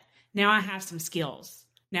 but now I have some skills.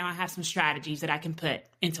 Now I have some strategies that I can put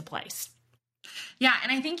into place. Yeah.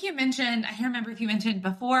 And I think you mentioned, I can't remember if you mentioned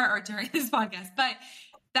before or during this podcast, but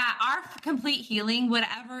that our complete healing,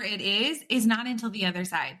 whatever it is not until the other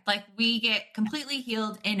side. Like we get completely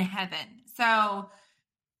healed in heaven. So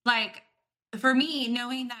like for me,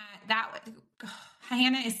 knowing that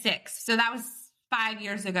Hannah is 6. So that was 5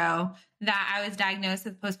 years ago that I was diagnosed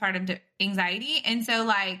with postpartum anxiety. And so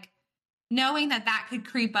like, knowing that could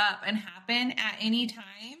creep up and happen at any time,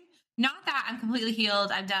 not that I'm completely healed,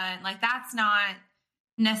 I'm done. Like that's not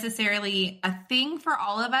necessarily a thing for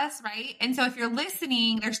all of us, right? And so if you're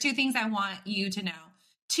listening, there's 2 things I want you to know.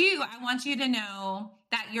 2, I want you to know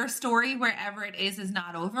that your story, wherever it is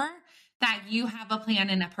not over, that you have a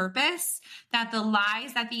plan and a purpose, that the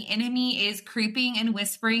lies that the enemy is creeping and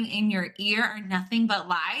whispering in your ear are nothing but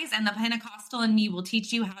lies. And the Pentecostal in me will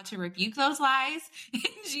teach you how to rebuke those lies in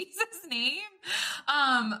Jesus' name.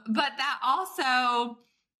 But that also,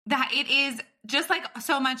 that it is just like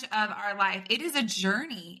so much of our life, it is a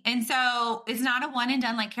journey. And so it's not a one and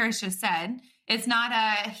done, like Karis just said. It's not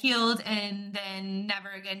a healed and then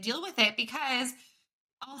never again deal with it, because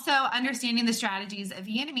also understanding the strategies of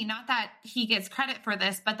the enemy, not that he gets credit for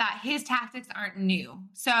this, but that his tactics aren't new.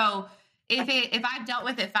 So if I've dealt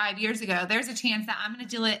with it 5 years ago, there's a chance that I'm going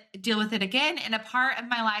to deal with it again in a part of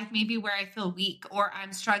my life, maybe where I feel weak or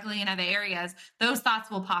I'm struggling in other areas. Those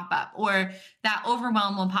thoughts will pop up, or that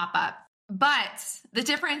overwhelm will pop up. But the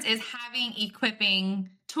difference is having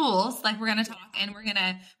equipping tools, like we're going to talk and we're going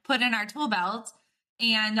to put in our tool belt.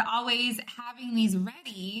 And always having these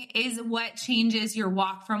ready is what changes your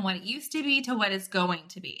walk from what it used to be to what it's going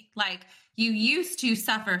to be. Like you used to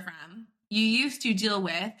suffer from, you used to deal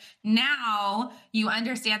with. Now you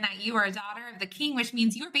understand that you are a daughter of the King, which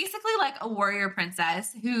means you are basically like a warrior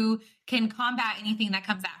princess who can combat anything that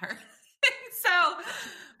comes at her.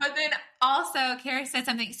 But then also Karis said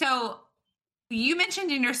something. So you mentioned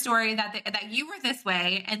in your story that you were this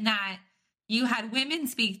way and that you had women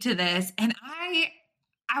speak to this. And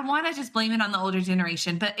I want to just blame it on the older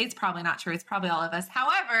generation, but it's probably not true. It's probably all of us.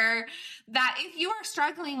 However, that if you are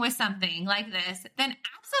struggling with something like this, then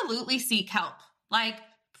absolutely seek help. Like,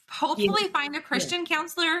 hopefully find a Christian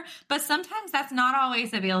counselor, but sometimes that's not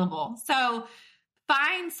always available. So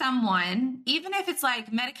find someone, even if it's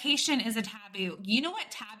like medication is a taboo. You know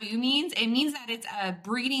what taboo means? It means that it's a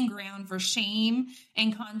breeding ground for shame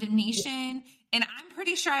and condemnation. And I'm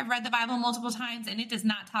pretty sure I've read the Bible multiple times, and it does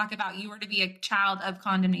not talk about you are to be a child of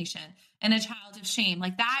condemnation and a child of shame.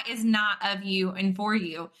 Like, that is not of you and for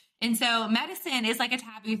you. And so medicine is like a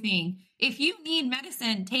taboo thing. If you need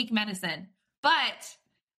medicine, take medicine. But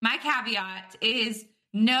my caveat is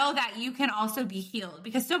know that you can also be healed,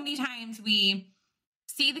 because so many times we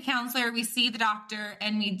see the counselor, we see the doctor,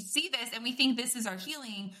 and we see this and we think this is our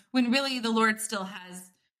healing, when really the Lord still has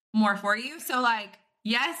more for you. So, like,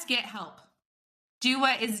 yes, get help. Do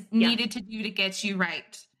what is needed to do to get you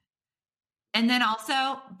right. And then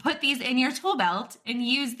also put these in your tool belt and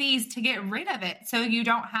use these to get rid of it, so you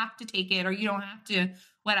don't have to take it, or you don't have to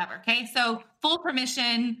whatever. Okay. So full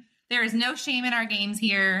permission. There is no shame in our games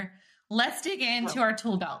here. Let's dig into our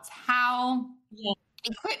tool belts. How?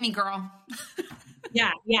 Equip me, girl.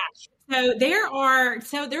 Yeah. So there are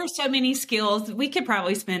so many skills. We could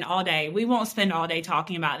probably spend all day. We won't spend all day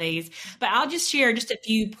talking about these, but I'll just share just a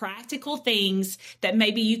few practical things that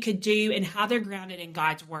maybe you could do and how they're grounded in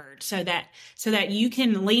God's word, so that you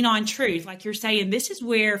can lean on truth. Like you're saying, this is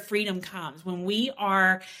where freedom comes, when we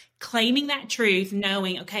are claiming that truth,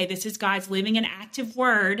 knowing, okay, this is God's living and active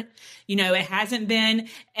word. You know, it hasn't been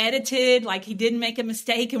edited. Like, he didn't make a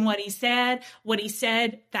mistake in what he said. What he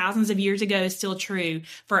said thousands of years ago is still true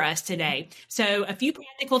for us today. So a few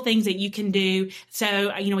practical things that you can do.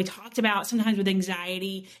 So, we talked about sometimes with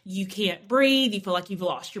anxiety, you can't breathe. You feel like you've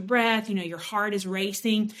lost your breath. Your heart is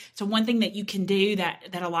racing. So one thing that you can do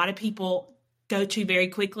that a lot of people go to very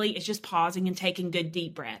quickly is just pausing and taking good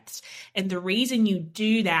deep breaths. And the reason you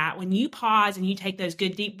do that, when you pause and you take those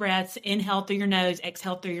good deep breaths, inhale through your nose,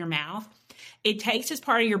 exhale through your mouth, it takes as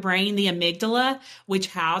part of your brain the amygdala, which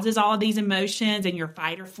houses all of these emotions and your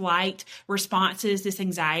fight or flight responses, this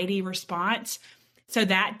anxiety response. So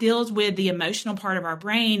that deals with the emotional part of our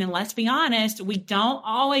brain. And let's be honest, we don't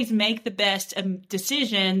always make the best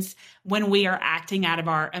decisions when we are acting out of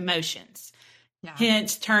our emotions. Yeah.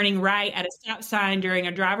 Hence, turning right at a stop sign during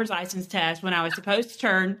a driver's license test when I was supposed to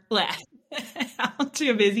turn left onto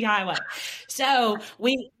a busy highway. So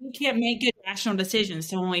we can't make good rational decisions.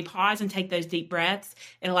 So when we pause and take those deep breaths,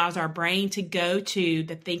 it allows our brain to go to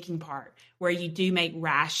the thinking part, where you do make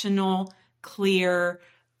rational, clear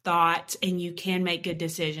thoughts, and you can make good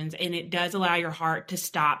decisions. And it does allow your heart to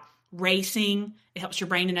stop racing. It helps your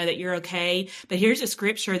brain to know that you're okay. But here's a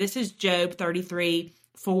scripture. This is Job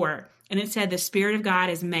 33:4. And it said, the Spirit of God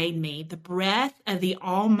has made me. The breath of the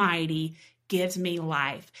Almighty gives me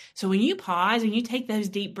life. So when you pause and you take those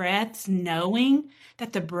deep breaths, knowing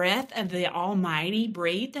that the breath of the Almighty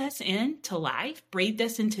breathed us into life, breathed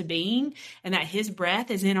us into being, and that his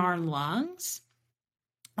breath is in our lungs,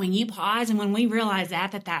 when you pause and when we realize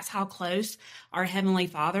that's how close our Heavenly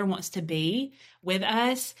Father wants to be with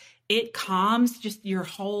us, it calms just your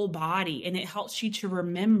whole body, and it helps you to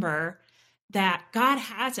remember that God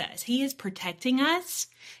has us. He is protecting us,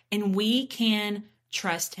 and we can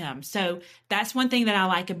trust him. So that's one thing that I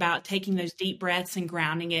like about taking those deep breaths and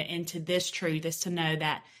grounding it into this truth, is to know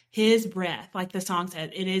that his breath, like the song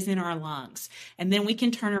said, it is in our lungs. And then we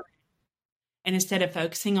can turn around, and instead of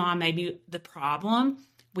focusing on maybe the problem,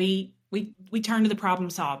 we turn to the problem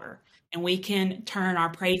solver. And we can turn our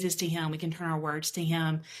praises to him. We can turn our words to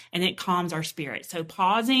him, and it calms our spirit. So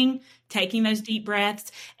pausing, taking those deep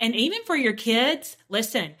breaths. And even for your kids,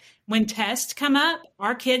 listen, when tests come up,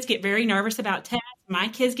 our kids get very nervous about tests. My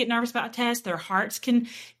kids get nervous about tests. Their hearts can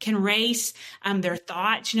race. Their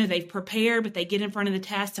thoughts, they've prepared, but they get in front of the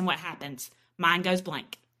test, and what happens? Mind goes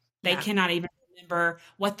blank. They cannot even remember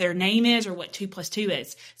what their name is or what 2 + 2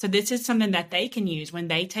 is. So this is something that they can use when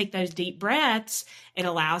they take those deep breaths. It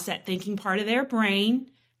allows that thinking part of their brain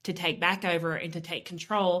to take back over and to take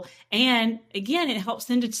control. And again, it helps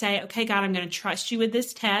them to say, okay, God, I'm going to trust you with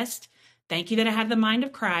this test. Thank you that I have the mind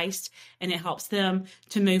of Christ. And it helps them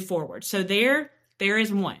to move forward. So there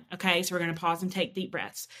is one. Okay. So we're going to pause and take deep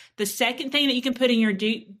breaths. The second thing that you can put in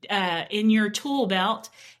your tool belt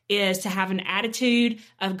is to have an attitude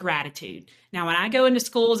of gratitude. Now, when I go into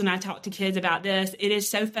schools and I talk to kids about this, it is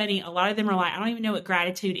so funny. A lot of them are like, I don't even know what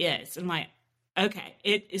gratitude is. I'm like, okay,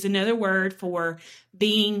 it is another word for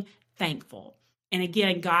being thankful. And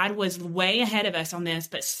again, God was way ahead of us on this,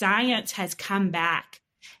 but science has come back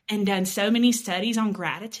and done so many studies on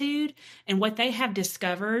gratitude. And what they have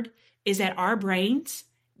discovered is that our brains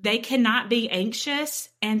they cannot be anxious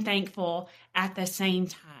and thankful at the same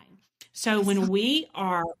time. So when we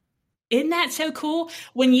are, isn't that so cool?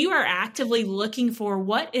 When you are actively looking for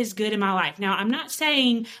what is good in my life. Now, I'm not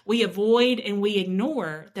saying we avoid and we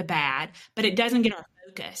ignore the bad, but it doesn't get our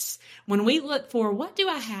focus. When we look for what do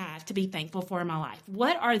I have to be thankful for in my life?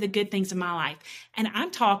 What are the good things in my life? And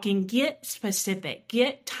I'm talking, get specific,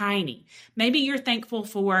 get tiny. Maybe you're thankful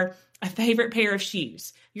for a favorite pair of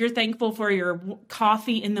shoes. You're thankful for your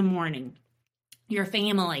coffee in the morning, your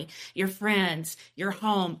family, your friends, your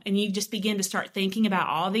home, and you just begin to start thinking about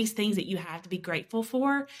all these things that you have to be grateful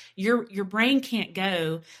for, your brain can't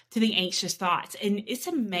go to the anxious thoughts. And it's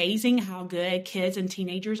amazing how good kids and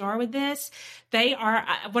teenagers are with this. They are,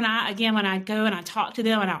 when I go and I talk to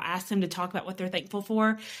them and I'll ask them to talk about what they're thankful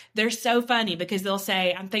for, they're so funny because they'll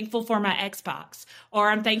say, I'm thankful for my Xbox, or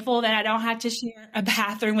I'm thankful that I don't have to share a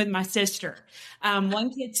bathroom with my sister. One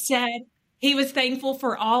kid said, he was thankful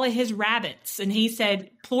for all of his rabbits, and he said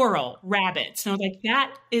plural rabbits. And I was like,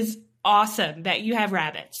 that is awesome that you have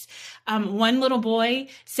rabbits. One little boy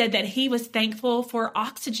said that he was thankful for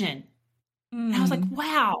oxygen. And I was like,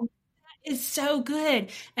 wow, that is so good.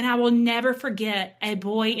 And I will never forget a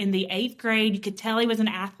boy in the 8th grade. You could tell he was an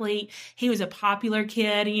athlete. He was a popular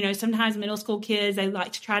kid. You know, sometimes middle school kids, they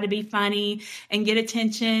like to try to be funny and get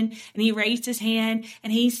attention. And he raised his hand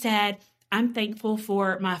and he said, I'm thankful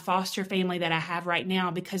for my foster family that I have right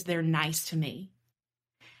now because they're nice to me.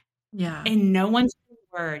 Yeah. And no one said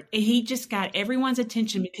a word. And he just got everyone's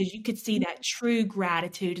attention because you could see that true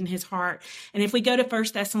gratitude in his heart. And if we go to 1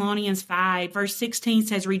 Thessalonians 5, verse 16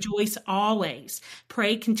 says, rejoice always,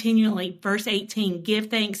 pray continually. Verse 18, give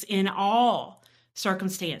thanks in all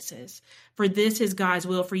circumstances, for this is God's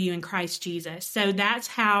will for you in Christ Jesus. So that's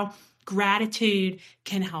how gratitude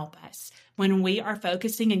can help us. When we are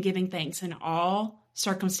focusing and giving thanks in all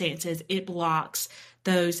circumstances, it blocks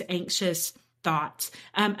those anxious thoughts.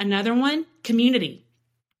 Another one, community.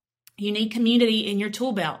 You need community in your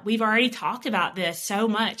tool belt. We've already talked about this so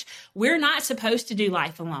much. We're not supposed to do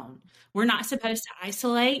life alone. We're not supposed to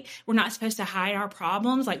isolate. We're not supposed to hide our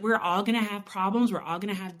problems. Like, we're all going to have problems. We're all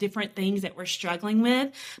going to have different things that we're struggling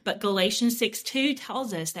with. But Galatians 6:2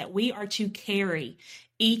 tells us that we are to carry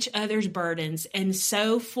each other's burdens and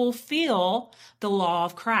so fulfill the law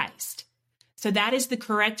of Christ. So that is the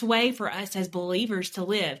correct way for us as believers to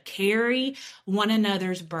live. Carry one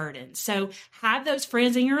another's burdens. So have those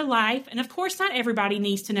friends in your life. And of course, not everybody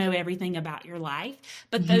needs to know everything about your life,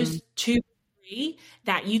 but those 2 or 3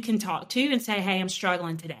 that you can talk to and say, hey, I'm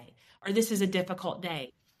struggling today, or this is a difficult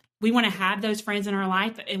day. We want to have those friends in our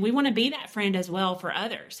life, and we want to be that friend as well for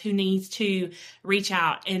others who needs to reach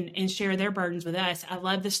out and share their burdens with us. I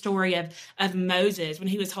love the story of Moses when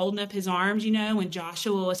he was holding up his arms, you know, when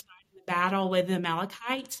Joshua was fighting the battle with the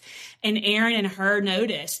Amalekites, and Aaron and Hur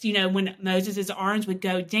noticed, you know, when Moses' arms would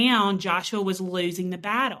go down, Joshua was losing the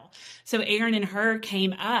battle. So Aaron and Hur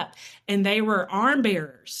came up, and they were arm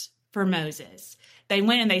bearers for Moses. They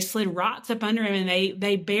went and they slid rocks up under him, and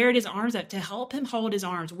they bared his arms up to help him hold his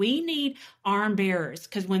arms. We need arm bearers,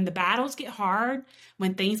 because when the battles get hard,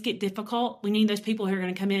 when things get difficult, we need those people who are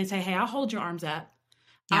going to come in and say, hey, I'll hold your arms up.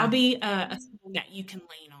 Yeah. I'll be a someone that you can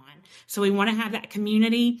lean on. So we want to have that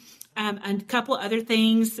community. A couple of other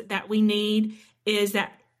things that we need is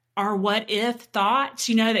that our what if thoughts,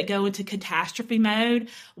 you know, that go into catastrophe mode.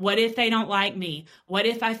 What if they don't like me? What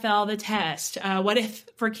if I fail the test? What if,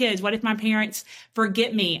 for kids, what if my parents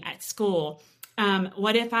forget me at school?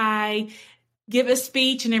 What if I give a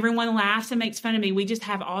speech and everyone laughs and makes fun of me? We just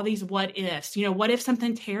have all these what ifs. You know, what if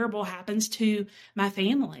something terrible happens to my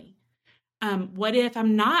family? What if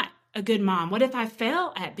I'm not a good mom? What if I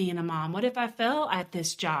fail at being a mom? What if I fail at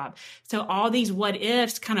this job? So all these what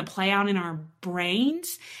ifs kind of play out in our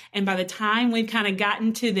brains. And by the time we've kind of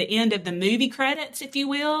gotten to the end of the movie credits, if you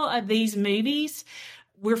will, of these movies,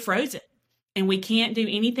 we're frozen and we can't do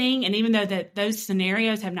anything. And even though those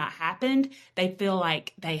scenarios have not happened, they feel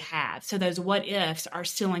like they have. So those what ifs are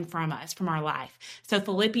stealing from us, from our life. So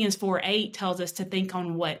Philippians 4:8 tells us to think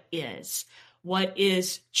on what is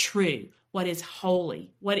true, what is holy,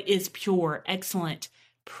 what is pure, excellent,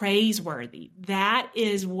 praiseworthy. That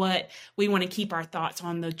is what we want to keep our thoughts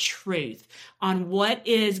on, the truth, on what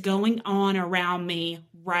is going on around me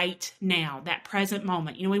right now, that present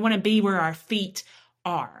moment. You know, we want to be where our feet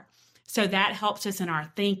are. So that helps us in our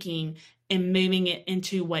thinking and moving it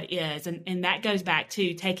into what is. And that goes back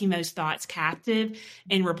to taking those thoughts captive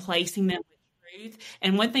and replacing them with truth.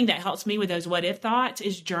 And one thing that helps me with those what if thoughts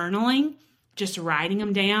is journaling. Just writing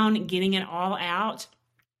them down, getting it all out,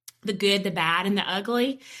 the good, the bad, and the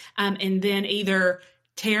ugly. And then either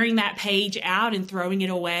tearing that page out and throwing it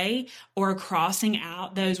away, or crossing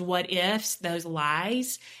out those what ifs, those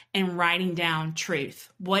lies, and writing down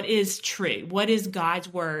truth. What is true? What is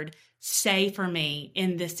God's word say for me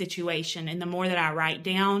in this situation? And the more that I write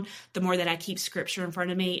down, the more that I keep scripture in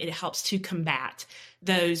front of me, it helps to combat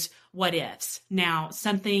those what ifs. Now,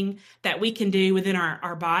 something that we can do within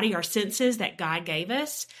our body, our senses that God gave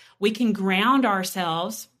us, we can ground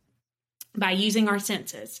ourselves by using our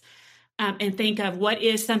senses. And think of what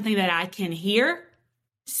is something that I can hear,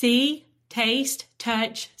 see, taste,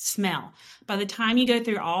 touch, smell. By the time you go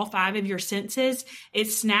through all 5 of your senses, it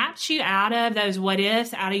snaps you out of those what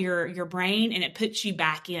ifs, out of your brain, and it puts you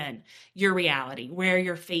back in your reality, where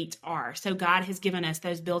your feet are. So God has given us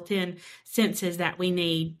those built-in senses that we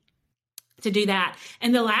need to do that.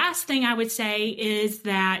 And the last thing I would say is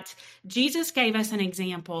that Jesus gave us an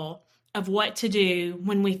example of what to do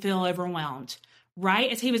when we feel overwhelmed.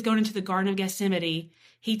 Right as he was going into the Garden of Gethsemane,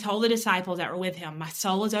 he told the disciples that were with him, my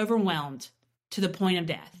soul is overwhelmed to the point of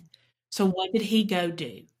death. So what did he go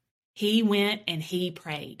do? He went and he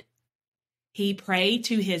prayed. He prayed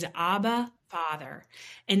to his Abba Father.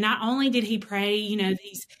 And not only did he pray,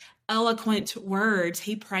 these eloquent words,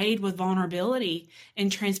 he prayed with vulnerability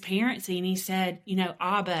and transparency. And he said,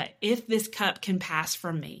 Abba, if this cup can pass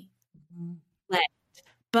from me, let it.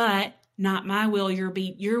 But not my will,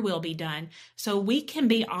 your will be done. So we can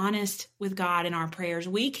be honest with God in our prayers.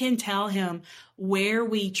 We can tell him where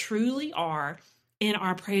we truly are in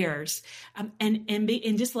our prayers, and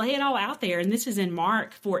just lay it all out there. And this is in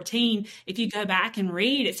Mark 14. If you go back and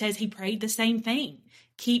read, it says he prayed the same thing.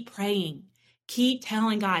 Keep praying. Keep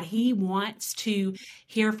telling God. He wants to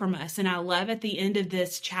hear from us. And I love at the end of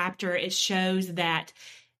this chapter, it shows that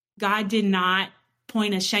God did not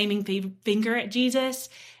point a shaming finger at Jesus.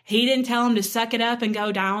 He didn't tell him to suck it up and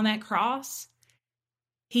go die on that cross.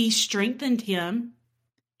 He strengthened him.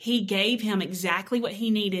 He gave him exactly what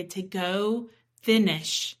he needed to go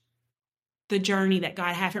finish the journey that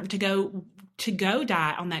God had for him, to go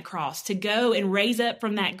die on that cross, to go and raise up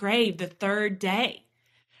from that grave the 3rd day.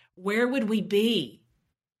 Where would we be?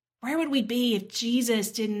 Where would we be if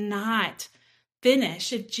Jesus did not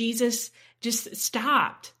finish, if Jesus just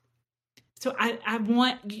stopped? So I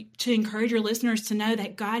want to encourage your listeners to know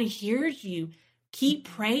that God hears you. Keep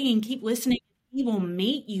praying, keep listening. He will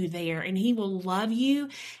meet you there, and he will love you,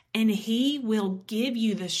 and he will give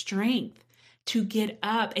you the strength to get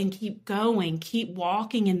up and keep going, keep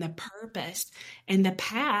walking in the purpose and the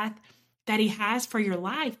path that he has for your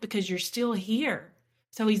life, because you're still here.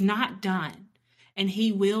 So he's not done, and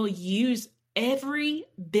he will use every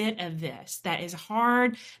bit of this that is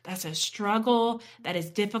hard, that's a struggle, that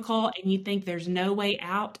is difficult, and you think there's no way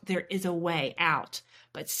out. There is a way out.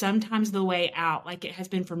 But sometimes the way out, like it has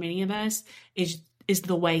been for many of us, is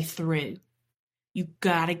the way through. You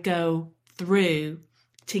got to go through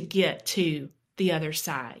to get to the other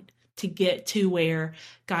side, to get to where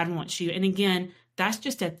God wants you. And again, that's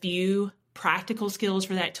just a few practical skills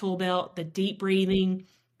for that tool belt: the deep breathing,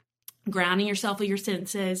 grounding yourself with your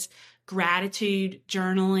senses, gratitude,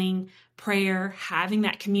 journaling, prayer, having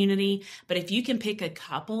that community. But if you can pick a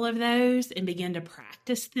couple of those and begin to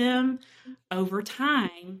practice them over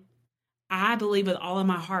time, I believe with all of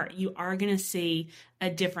my heart, you are going to see a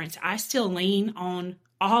difference. I still lean on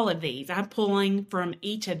all of these. I'm pulling from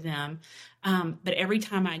each of them. But every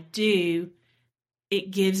time I do,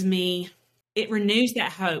 it renews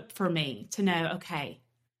that hope for me to know, okay,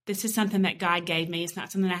 this is something that God gave me. It's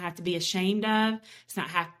not something I have to be ashamed of. It's not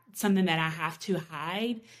something that I have to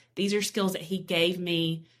hide. These are skills that he gave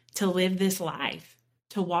me to live this life,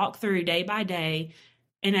 to walk through day by day.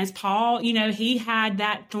 And as Paul, he had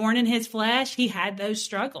that thorn in his flesh. He had those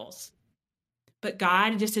struggles. But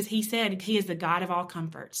God, just as he said, he is the God of all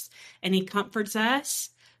comforts. And he comforts us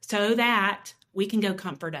so that we can go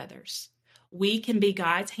comfort others. We can be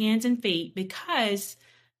God's hands and feet because,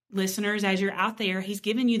 listeners, as you're out there, he's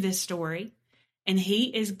given you this story, and he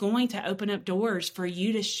is going to open up doors for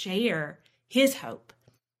you to share his hope,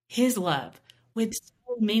 his love with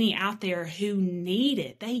so many out there who need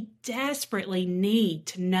it. They desperately need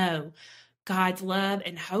to know God's love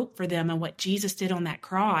and hope for them and what Jesus did on that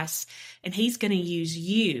cross. And he's going to use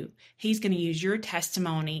you. He's going to use your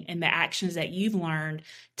testimony and the actions that you've learned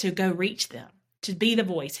to go reach them, to be the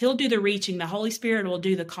voice. He'll do the reaching. The Holy Spirit will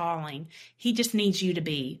do the calling. He just needs you to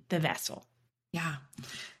be the vessel. Yeah.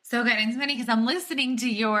 So good. And it's funny because I'm listening to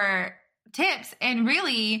your tips, and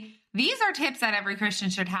really these are tips that every Christian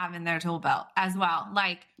should have in their tool belt as well.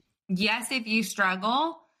 Like, yes, if you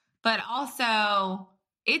struggle, but also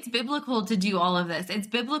it's biblical to do all of this. It's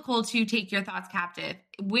biblical to take your thoughts captive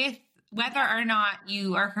with whether or not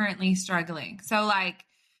you are currently struggling. So like,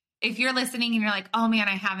 if you're listening and you're like, oh man,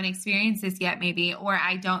 I haven't experienced this yet, maybe, or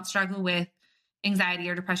I don't struggle with anxiety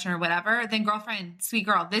or depression or whatever, then girlfriend, sweet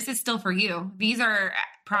girl, this is still for you. These are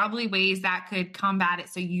probably ways that could combat it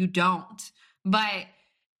so you don't. But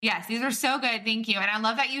yes, these are so good. Thank you. And I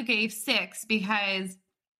love that you gave 6, because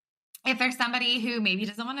if there's somebody who maybe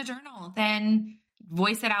doesn't want to journal, then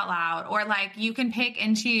voice it out loud, or like you can pick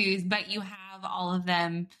and choose, but you have all of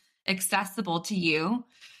them accessible to you.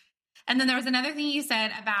 And then there was another thing you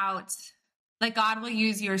said about like God will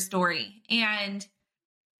use your story. And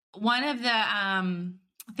one of the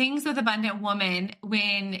things with Abundant Woman,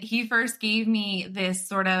 when he first gave me this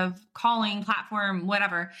sort of calling platform,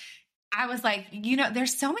 whatever, I was like,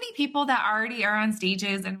 there's so many people that already are on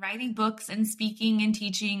stages and writing books and speaking and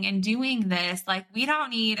teaching and doing this. Like, we don't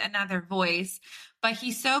need another voice. But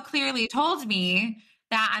he so clearly told me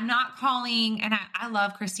that I'm not calling, and I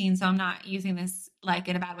love Christine, so I'm not using this like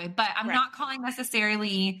in a bad way, but I'm not calling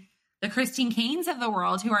necessarily the Christine Caines of the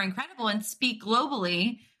world, who are incredible and speak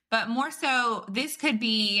globally, but more so this could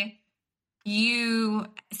be you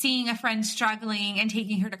seeing a friend struggling and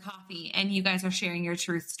taking her to coffee, and you guys are sharing your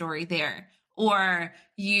truth story there. Or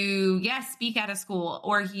you, speak at a school,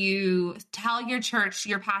 or you tell your church,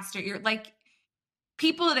 your pastor, you're like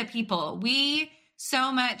people to people. We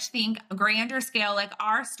so much think grander scale, like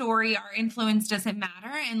our story, our influence doesn't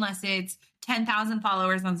matter unless it's 10,000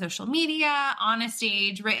 followers on social media, on a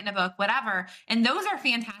stage, written a book, whatever. And those are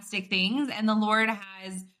fantastic things. And the Lord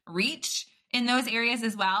has reach in those areas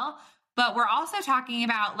as well. But we're also talking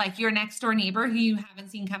about like your next door neighbor who you haven't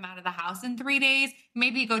seen come out of the house in 3 days.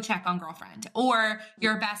 Maybe go check on girlfriend, or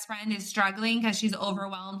your best friend is struggling because she's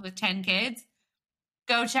overwhelmed with 10 kids.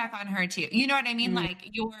 Go check on her too. You know what I mean? Like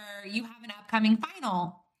you have an upcoming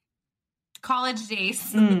final, college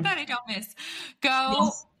days that I don't miss.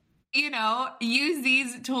 Go, use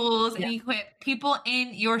these tools and equip people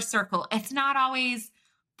in your circle. It's not always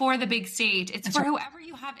for the big stage. It's for whoever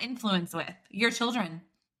you have influence with, your children,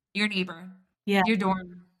 your neighbor, your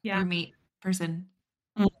dorm roommate person.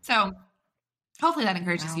 So hopefully that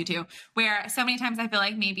encourages you too, where so many times I feel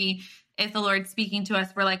like maybe if the Lord's speaking to us,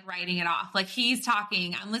 we're like writing it off. Like he's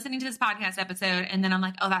talking, I'm listening to this podcast episode, and then I'm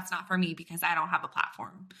like, oh, that's not for me because I don't have a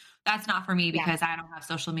platform. That's not for me because I don't have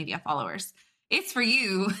social media followers. It's for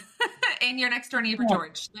you and your next door neighbor,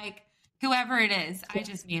 George, like whoever it is. I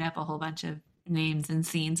just made up a whole bunch of names and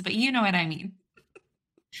scenes, but you know what I mean?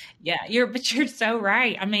 Yeah, you're so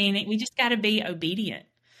right. I mean, we just got to be obedient,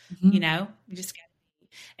 we just got to be.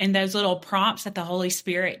 And those little prompts that the Holy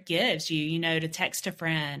Spirit gives you, to text a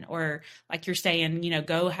friend, or like you're saying,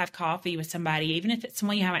 go have coffee with somebody, even if it's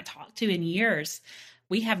someone you haven't talked to in years.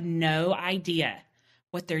 We have no idea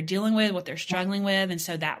what they're dealing with, what they're struggling with. And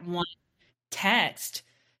so that one text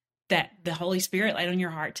that the Holy Spirit laid on your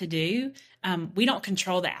heart to do, we don't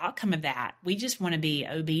control the outcome of that. We just want to be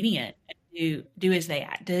obedient and do as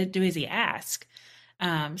he asks.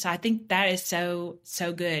 So I think that is so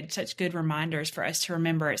good, such good reminders for us to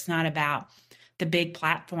remember. It's not about the big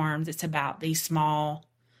platforms. It's about the small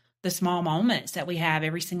moments that we have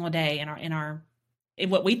every single day in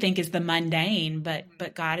what we think is the mundane,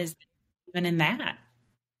 but God is even in that.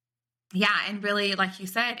 Yeah. And really, like you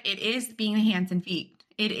said, it is being the hands and feet.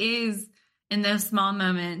 It is in those small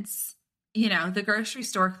moments, the grocery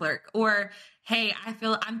store clerk, or, hey,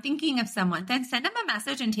 I'm thinking of someone, then send them a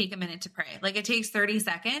message and take a minute to pray. Like it takes 30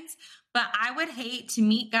 seconds, but I would hate to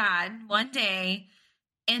meet God one day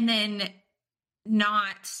and then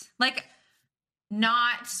not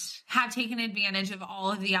have taken advantage of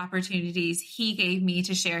all of the opportunities he gave me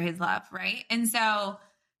to share his love. Right. And so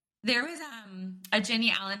there was a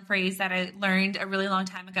Jenny Allen phrase that I learned a really long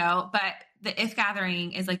time ago, but the if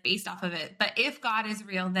gathering is like based off of it. But if God is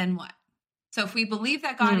real, then what? So if we believe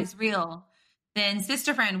that God is real, then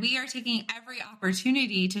sister friend, we are taking every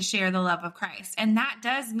opportunity to share the love of Christ. And that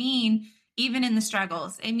does mean even in the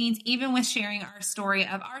struggles. It means even with sharing our story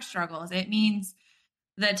of our struggles. It means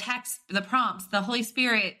the text, the prompts, the Holy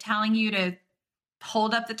Spirit telling you to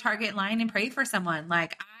hold up the target line and pray for someone.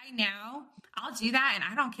 Like I'll do that. And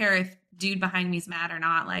I don't care if dude behind me is mad or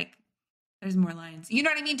not. Like there's more lines. You know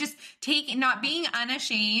what I mean? Just not being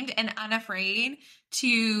unashamed and unafraid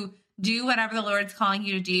to do whatever the Lord's calling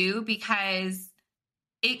you to do, because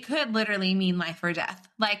it could literally mean life or death.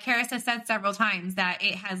 Like Karis has said several times that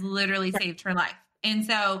it has literally saved her life. And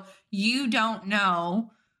so you don't know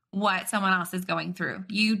what someone else is going through.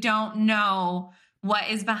 You don't know what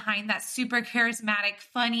is behind that super charismatic,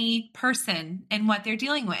 funny person and what they're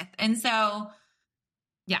dealing with. And so,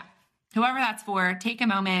 yeah, whoever that's for, take a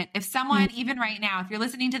moment. If someone, even right now, if you're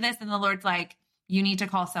listening to this and the Lord's like, you need to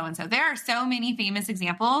call so-and-so. There are so many famous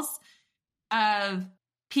examples of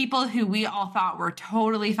people who we all thought were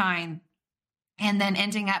totally fine and then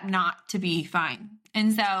ending up not to be fine.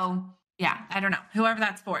 And so, yeah, I don't know, whoever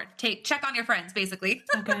that's for, check on your friends, basically.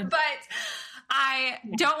 Okay. But I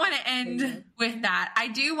don't want to end with that. I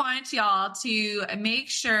do want y'all to make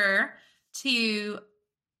sure to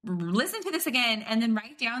listen to this again and then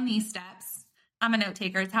write down these steps. I'm a note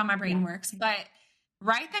taker. It's how my brain works, but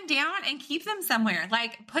write them down and keep them somewhere.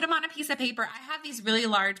 Like put them on a piece of paper. I have these really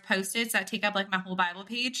large Post-its that take up like my whole Bible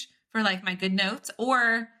page for like my good notes,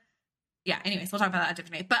 or anyways, we'll talk about that a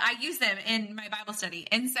different day, but I use them in my Bible study.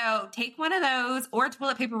 And so take one of those or a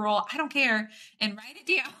toilet paper roll, I don't care, and write it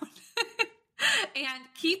down and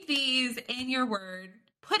keep these in your word,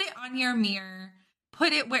 put it on your mirror,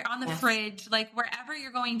 put it on the fridge, like wherever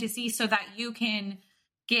you're going to see, so that you can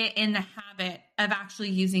get in the habit of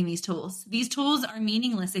actually using these tools. These tools are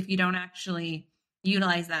meaningless if you don't actually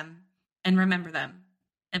utilize them and remember them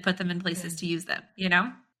and put them in places to use them, you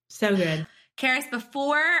know? So good. Karis,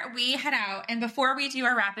 before we head out and before we do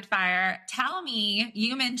our rapid fire, tell me,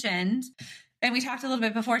 you mentioned, and we talked a little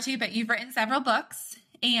bit before too, but you've written several books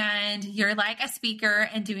and you're like a speaker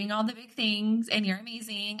and doing all the big things and you're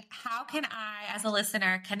amazing. How can I, as a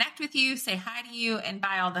listener, connect with you, say hi to you, and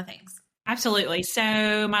buy all the things? Absolutely.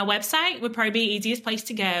 So my website would probably be the easiest place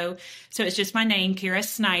to go. So it's just my name, Karis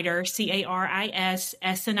Snyder,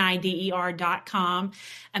 CarisSnider.com.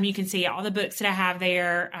 You can see all the books that I have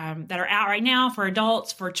there that are out right now for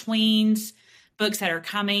adults, for tweens, books that are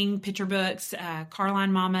coming, picture books,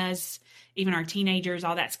 Carline Mamas, even our teenagers,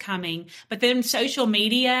 all that's coming. But then social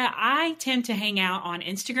media, I tend to hang out on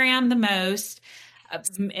Instagram the most.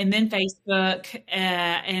 And then Facebook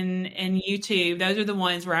and YouTube. Those are the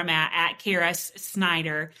ones where I'm at Karis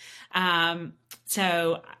Snyder.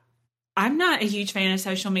 So I'm not a huge fan of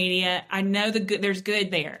social media. I know there's good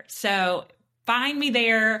there. So find me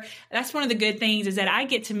there. That's one of the good things, is that I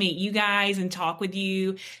get to meet you guys and talk with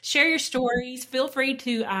you, share your stories. Feel free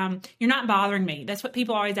to, you're not bothering me. That's what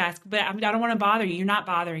people always ask, but I don't want to bother you. You're not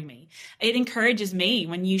bothering me. It encourages me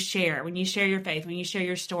when you share your faith, when you share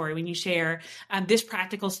your story, when you share this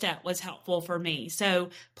practical step was helpful for me.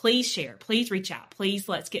 So please share, please reach out, please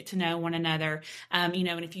let's get to know one another. And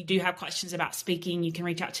if you do have questions about speaking, you can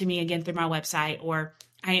reach out to me again through my website, or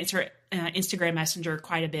I answer Instagram Messenger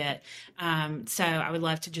quite a bit. So I would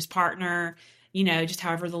love to just partner, just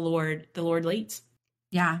however the Lord leads.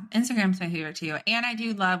 Yeah. Instagram's my favorite too. And I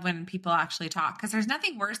do love when people actually talk, because there's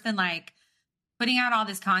nothing worse than like putting out all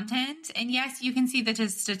this content. And yes, you can see the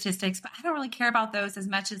statistics, but I don't really care about those as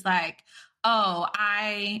much as like,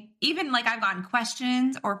 I've gotten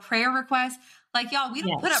questions or prayer requests. Like, y'all, we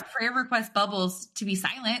don't put up prayer request bubbles to be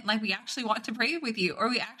silent. Like, we actually want to pray with you, or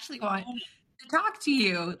we actually want to talk to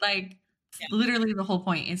you. Like, literally the whole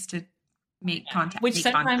point is to make contact. Which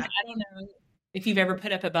sometimes, I don't know if you've ever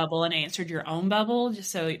put up a bubble and answered your own bubble, just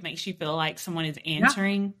so it makes you feel like someone is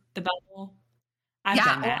answering the bubble. I've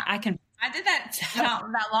done that. I did that not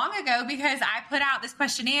that long ago, because I put out this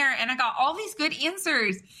questionnaire and I got all these good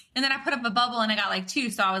answers. And then I put up a bubble and I got like 2.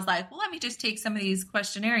 So I was like, well, let me just take some of these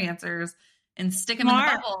questionnaire answers and stick them in the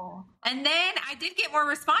bubble. And then I did get more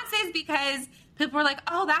responses, because people were like,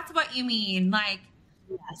 oh, that's what you mean. Like,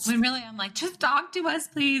 when really I'm like, just talk to us,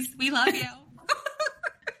 please. We love you.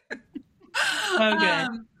 So good.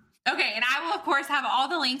 Okay. And I will, of course, have all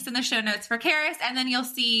the links in the show notes for Karis. And then you'll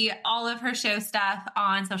see all of her show stuff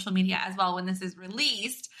on social media as well when this is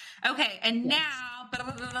released. Okay. And now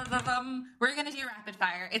we're going to do rapid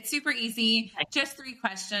fire. It's super easy. Just 3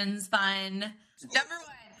 questions. Fun. Number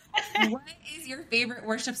 1, what is your favorite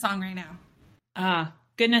worship song right now?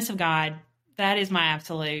 Goodness of God. That is my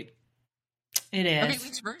absolute. It is. Okay,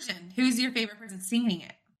 which version? Who's your favorite person singing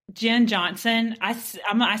it? Jen Johnson. I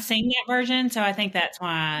sing that version, so I think that's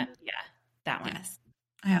why. Yeah, that one. Yes,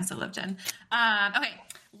 I also love Jen. Okay,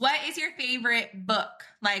 what is your favorite book?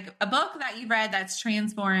 Like a book that you read that's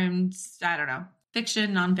transformed. I don't know,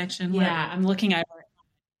 fiction, nonfiction. Whatever. Yeah, I'm looking over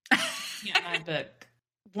it. Yeah, my book.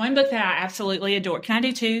 One book that I absolutely adore. Can I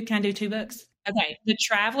do 2? Can I do 2 books? Okay, The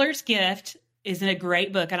Traveler's Gift is a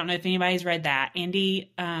great book. I don't know if anybody's read that.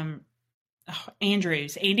 Andy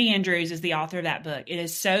Andrews is the author of that book. It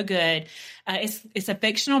is so good. It's a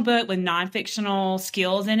fictional book with non-fictional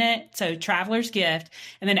skills in it. So Traveler's Gift.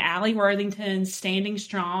 And then Allie Worthington's Standing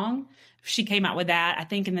Strong. She came out with that, I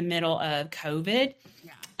think, in the middle of COVID.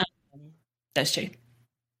 Yeah. Those 2.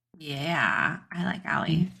 Yeah, I like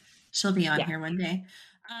Allie. She'll be on here one day.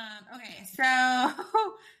 Okay, so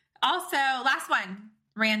also last one,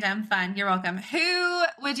 random fun. You're welcome. Who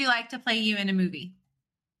would you like to play you in a movie?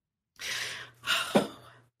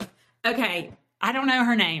 Okay, I don't know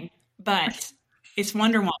her name, but it's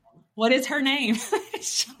Wonder Woman. What is her name? I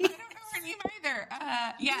don't know her name either.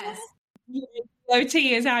 Yes.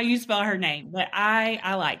 O-T is how you spell her name, but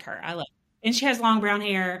I like her. I love her. And she has long brown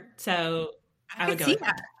hair, so I would go with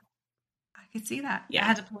her. I could see that. Yeah. I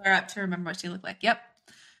had to pull her up to remember what she looked like. Yep.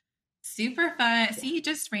 Super fun. See,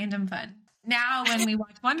 just random fun. Now, when we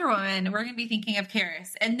watch Wonder Woman, we're going to be thinking of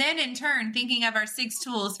Karis, and then in turn, thinking of our 6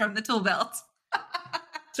 tools from the tool belt.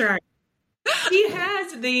 That's right. She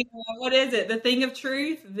has the, what is it? The thing of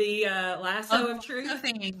truth, the lasso of truth.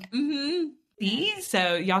 Thing. Mm-hmm. See?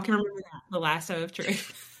 So y'all can remember that, the lasso of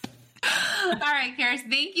truth. All right, Karis,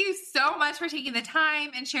 thank you so much for taking the time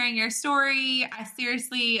and sharing your story. I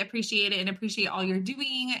seriously appreciate it and appreciate all you're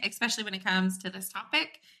doing, especially when it comes to this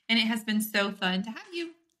topic. And it has been so fun to have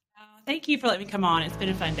you. Thank you for letting me come on. It's been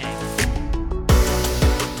a fun day.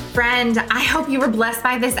 Friend, I hope you were blessed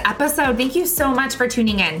by this episode. Thank you so much for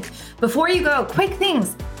tuning in. Before you go, quick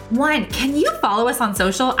things. 1, can you follow us on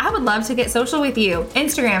social? I would love to get social with you.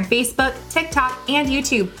 Instagram, Facebook, TikTok, and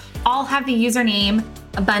YouTube all have the username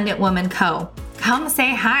Abundant Woman Co. Come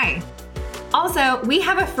say hi. Also, we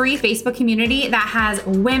have a free Facebook community that has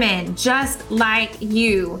women just like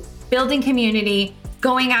you, building community,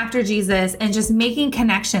 going after Jesus, and just making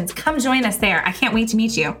connections. Come join us there. I can't wait to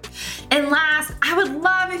meet you. And last, I would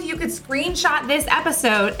love if you could screenshot this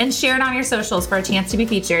episode and share it on your socials for a chance to be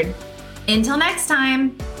featured. Until next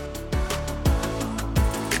time.